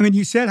 I mean,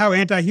 you said how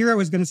Anti-Hero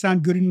is going to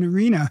sound good in an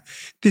arena.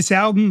 This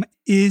album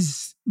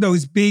is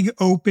those big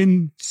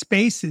open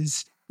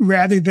spaces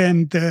rather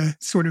than the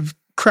sort of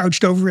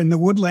crouched over in the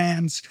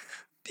woodlands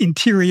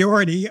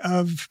interiority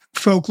of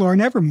Folklore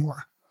and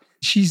Evermore.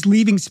 She's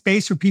leaving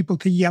space for people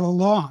to yell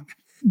along.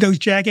 Those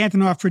Jack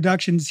Antonoff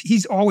productions,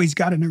 he's always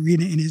got an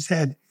arena in his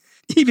head.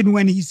 Even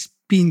when he's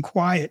being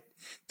quiet,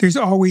 there's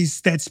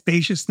always that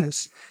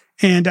spaciousness.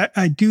 And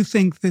I do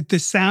think that the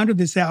sound of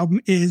this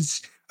album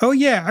is, oh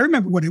yeah, I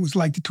remember what it was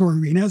like to tour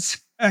arenas.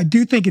 I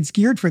do think it's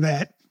geared for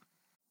that.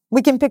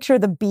 We can picture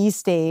the B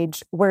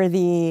stage where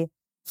the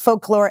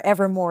Folklore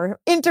Evermore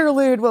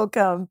interlude will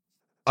come.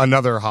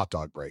 Another hot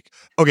dog break.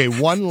 Okay,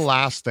 one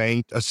last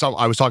thing.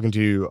 I was talking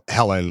to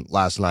Helen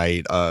last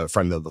night, a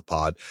friend of the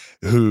pod,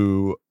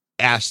 who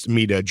asked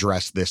me to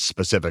address this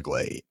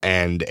specifically.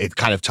 And it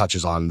kind of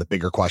touches on the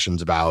bigger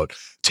questions about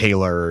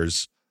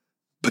Taylor's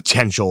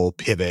potential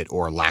pivot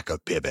or lack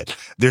of pivot.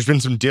 There's been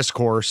some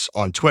discourse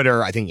on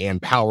Twitter. I think Ann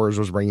Powers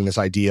was bringing this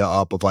idea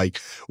up of like,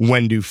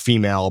 when do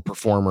female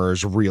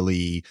performers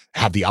really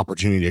have the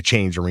opportunity to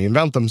change and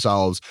reinvent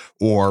themselves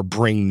or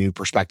bring new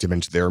perspective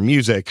into their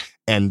music?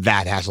 And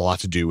that has a lot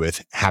to do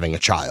with having a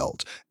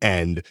child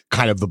and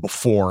kind of the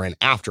before and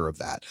after of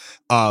that.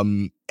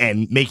 And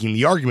making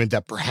the argument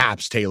that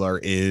perhaps Taylor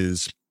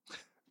is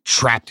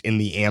trapped in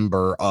the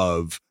amber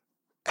of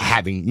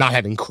not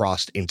having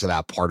crossed into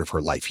that part of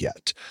her life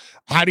yet.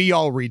 How do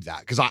y'all read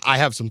that? Because I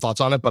have some thoughts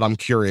on it, but I'm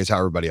curious how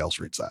everybody else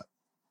reads that.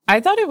 I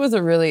thought it was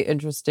a really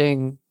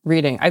interesting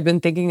reading. I've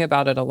been thinking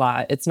about it a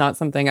lot. It's not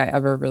something I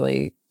ever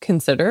really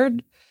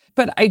considered,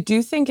 but I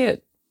do think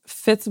it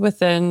fits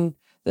within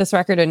this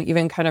record and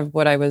even kind of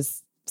what I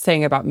was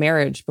saying about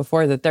marriage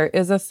before, that there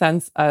is a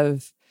sense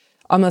of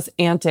almost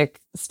antic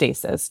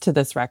stasis to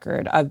this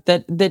record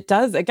that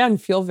does, again,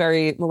 feel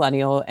very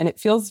millennial, and it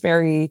feels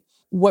very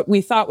what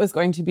we thought was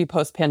going to be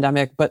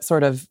post-pandemic, but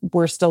sort of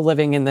we're still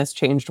living in this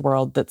changed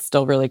world that's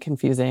still really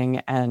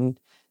confusing and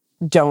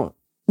don't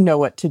know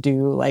what to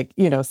do, like,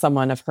 you know,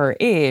 someone of her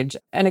age.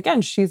 And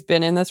again, she's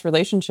been in this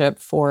relationship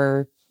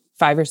for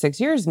 5 or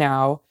 6 years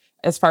now.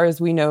 As far as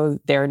we know,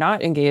 they're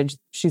not engaged.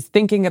 She's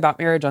thinking about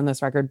marriage on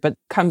this record, but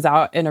comes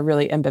out in a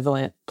really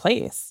ambivalent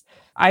place.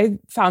 I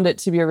found it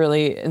to be a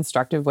really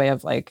instructive way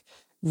of like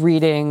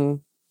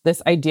reading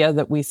this idea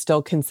that we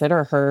still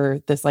consider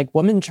her this like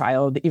woman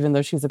child, even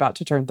though she's about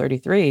to turn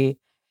 33.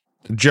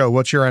 Joe,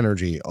 what's your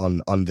energy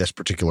on this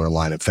particular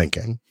line of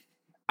thinking?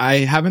 I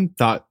haven't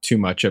thought too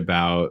much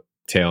about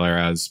Taylor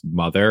as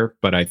mother,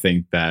 but I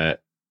think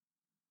that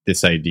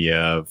this idea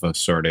of a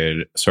sort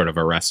of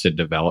arrested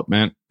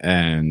development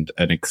and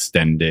an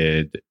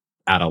extended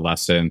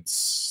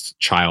adolescence,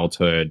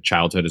 childhood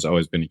has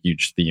always been a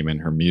huge theme in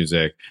her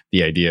music.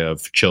 The idea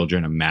of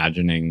children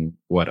imagining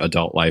what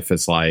adult life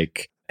is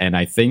like. And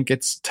I think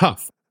it's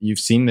tough. You've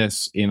seen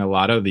this in a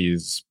lot of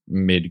these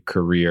mid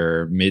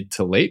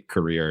to late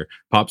career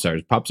pop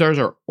stars. Pop stars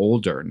are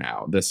older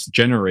now. This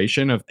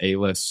generation of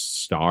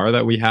A-list star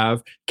that we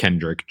have,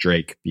 Kendrick,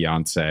 Drake,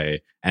 Beyonce,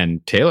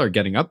 and Taylor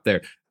getting up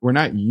there. We're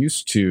not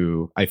used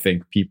to, I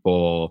think,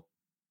 people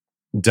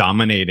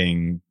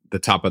dominating the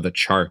top of the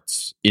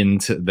charts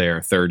into their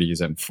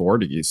 30s and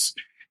 40s.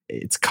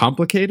 It's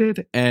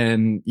complicated.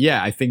 And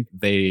yeah, I think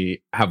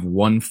they have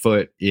one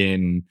foot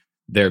in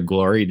their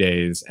glory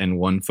days and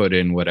one foot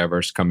in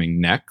whatever's coming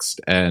next.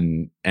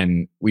 And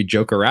we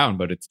joke around,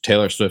 but it's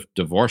Taylor Swift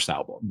divorce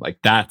album. Like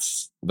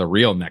that's the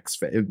real next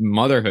phase.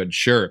 Motherhood,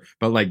 sure.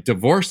 But like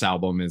divorce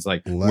album is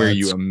like where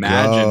you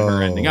imagine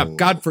her ending up.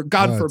 God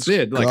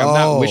forbid. Like I'm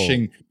not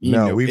wishing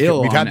ill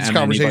we've had this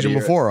conversation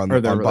before on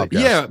the podcast.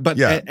 Yeah, but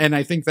and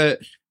I think that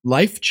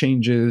life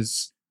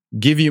changes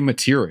give you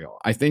material.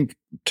 I think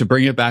to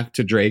bring it back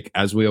to Drake,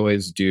 as we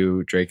always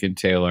do, Drake and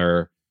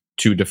Taylor,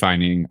 two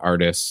defining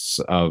artists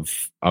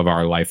of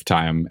our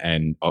lifetime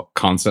and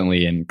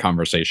constantly in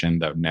conversation,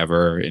 though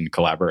never in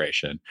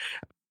collaboration.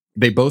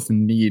 They both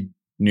need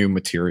new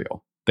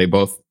material. They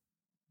both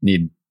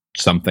need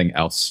something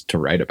else to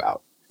write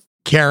about.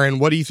 Caryn,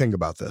 what do you think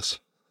about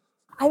this?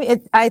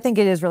 I think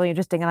it is really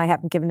interesting, and I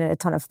haven't given it a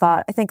ton of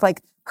thought. I think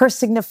like her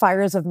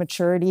signifiers of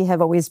maturity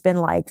have always been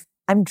like,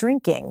 I'm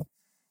drinking,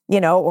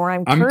 or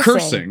I'm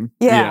cursing.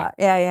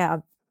 Yeah.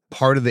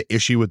 Part of the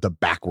issue with the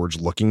backwards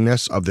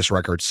lookingness of this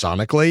record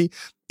sonically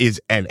is,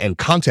 and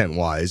content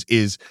wise,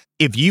 is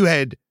if you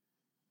had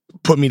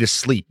put me to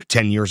sleep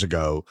 10 years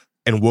ago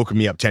and woken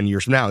me up 10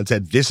 years from now and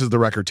said, this is the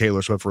record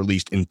Taylor Swift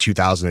released in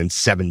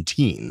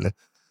 2017,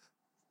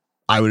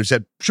 I would have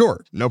said,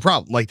 sure, no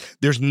problem. Like,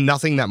 there's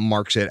nothing that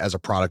marks it as a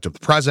product of the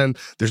present.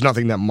 There's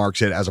nothing that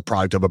marks it as a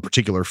product of a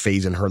particular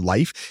phase in her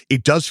life.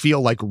 It does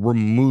feel like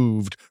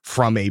removed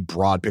from a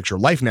broad picture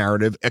life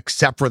narrative,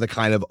 except for the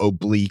kind of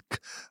oblique,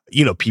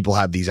 people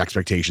have these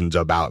expectations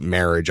about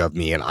marriage of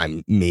me, and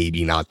I'm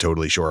maybe not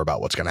totally sure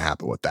about what's going to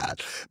happen with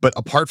that. But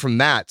apart from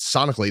that,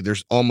 sonically,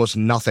 there's almost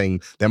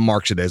nothing that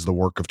marks it as the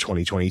work of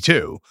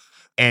 2022.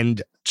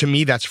 And to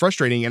me, that's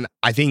frustrating. And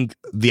I think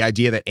the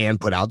idea that Anne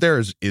put out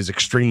there is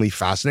extremely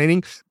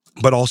fascinating.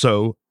 But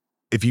also,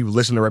 if you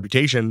listen to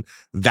Reputation,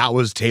 that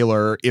was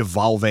Taylor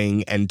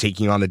evolving and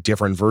taking on a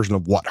different version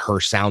of what her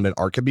sound and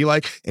art could be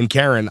like. And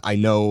Caryn, I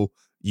know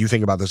you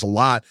think about this a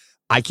lot.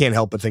 I can't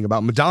help but think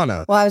about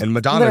Madonna. And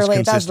Madonna's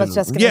consistent.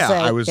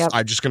 I was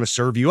just going to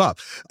serve you up.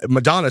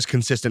 Madonna's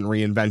consistent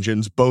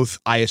reinventions, both,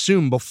 I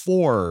assume,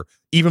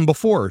 even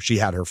before she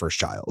had her first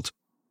child.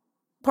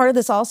 Part of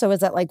this also is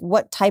that, like,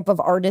 what type of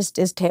artist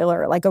is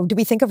Taylor? Like, do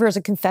we think of her as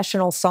a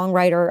confessional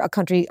songwriter, a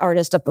country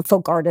artist, a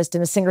folk artist,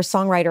 and a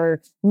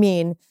singer-songwriter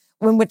in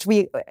which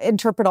we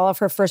interpret all of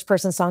her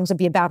first-person songs to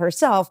be about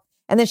herself,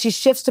 and then she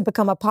shifts to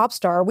become a pop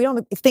star? We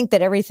don't think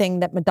that everything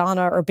that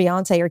Madonna or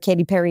Beyonce or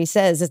Katy Perry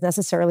says is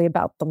necessarily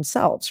about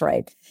themselves,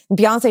 right? And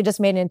Beyonce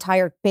just made an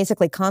entire,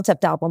 basically,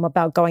 concept album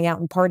about going out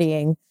and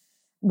partying,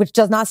 which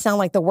does not sound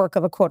like the work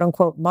of a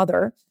quote-unquote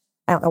mother.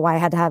 I don't know why I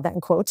had to have that in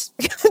quotes.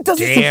 It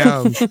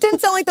didn't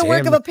sound like the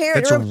work of a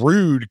parent. That's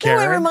rude, Caryn.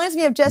 No, it reminds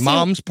me of Jessie.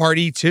 Moms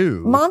party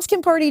too. Moms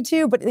can party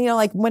too, but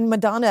like when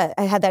Madonna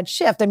had that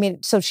shift, I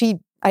mean, so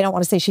I don't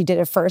want to say she did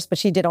it first, but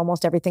she did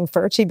almost everything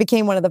first. She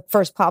became one of the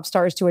first pop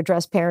stars to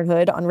address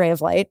parenthood on Ray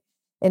of Light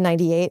in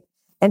 98.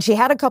 And she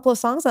had a couple of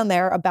songs on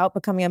there about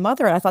becoming a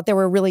mother. And I thought they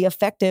were really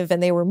effective,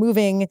 and they were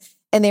moving,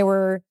 and they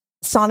were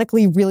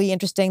sonically really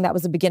interesting. That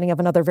was the beginning of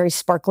another very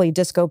sparkly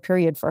disco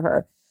period for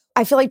her.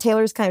 I feel like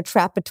Taylor's kind of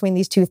trapped between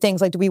these two things.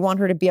 Like, do we want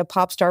her to be a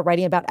pop star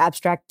writing about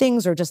abstract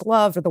things or just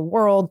love or the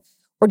world?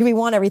 Or do we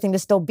want everything to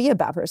still be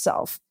about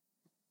herself?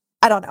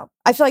 I don't know.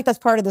 I feel like that's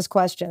part of this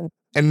question.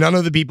 And none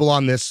of the people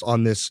on this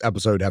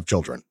episode have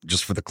children,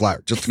 just to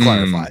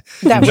clarify.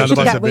 None of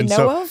us have been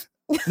so...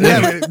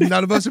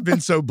 none of us have been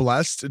so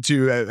blessed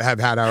to have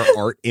had our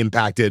art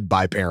impacted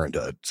by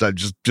parenthood. So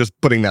just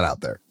putting that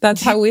out there.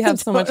 That's how we have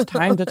so much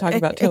time to talk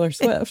about Taylor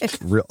Swift.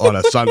 On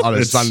a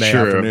Sunday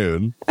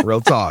afternoon.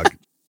 Real talk.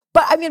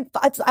 But I mean,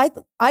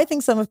 I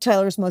think some of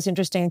Taylor's most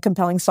interesting and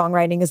compelling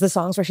songwriting is the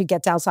songs where she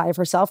gets outside of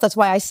herself. That's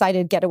why I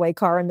cited Getaway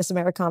Car and Miss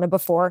Americana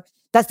before.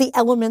 That's the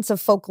elements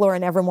of Folklore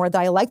and Evermore that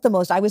I like the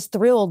most. I was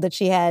thrilled that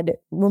she had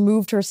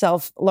removed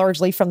herself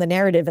largely from the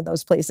narrative in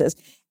those places.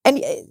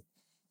 And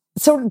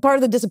so part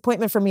of the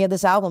disappointment for me of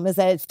this album is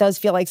that it does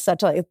feel like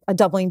such a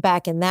doubling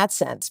back in that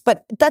sense.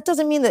 But that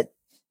doesn't mean that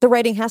the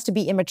writing has to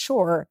be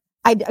immature.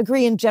 I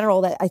agree in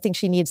general that I think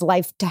she needs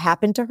life to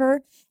happen to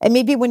her. And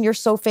maybe when you're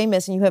so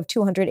famous and you have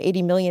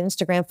 280 million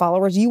Instagram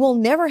followers, you will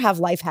never have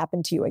life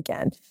happen to you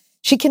again.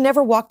 She can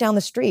never walk down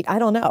the street. I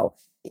don't know.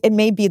 It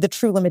may be the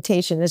true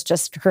limitation is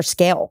just her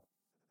scale.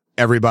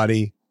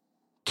 Everybody,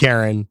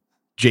 Caryn,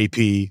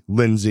 JP,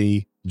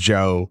 Lindsay,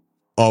 Joe,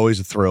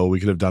 always a thrill. We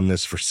could have done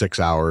this for 6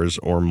 hours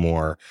or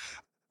more.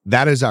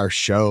 That is our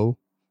show.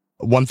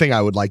 One thing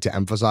I would like to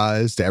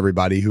emphasize to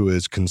everybody who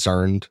is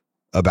concerned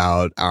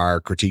about our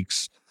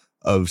critiques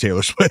of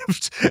Taylor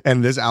Swift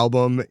and this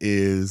album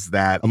is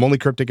that I'm only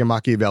cryptic and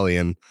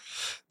Machiavellian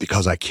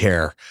because I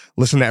care.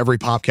 Listen to every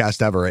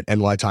Popcast ever at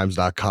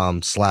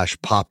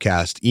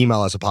nytimes.com/Popcast.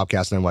 Email us at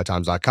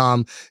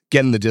popcast@nytimes.com.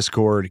 Get in the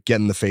Discord,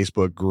 get in the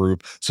Facebook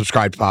group,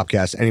 subscribe to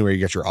Popcast anywhere you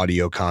get your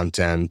audio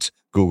content.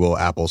 Google,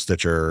 Apple,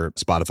 Stitcher,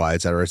 Spotify,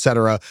 et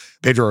cetera,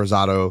 Pedro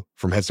Rosado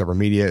from Headstepper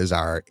Media is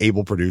our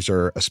able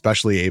producer,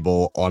 especially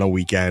able on a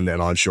weekend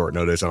and on short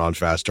notice and on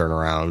fast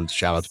turnaround.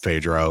 Shout out to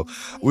Pedro.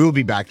 We will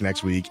be back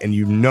next week, and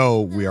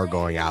we are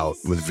going out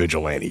with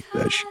Vigilante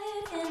Fish.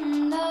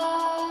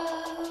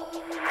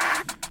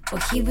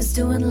 Well, he was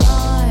doing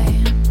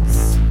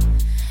lines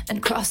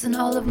and crossing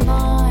all of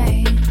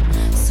mine.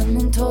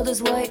 Someone told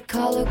us white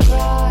collar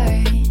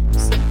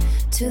crimes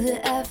to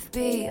the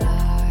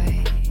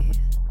FBI.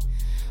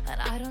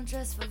 And I don't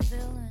dress for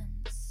villains.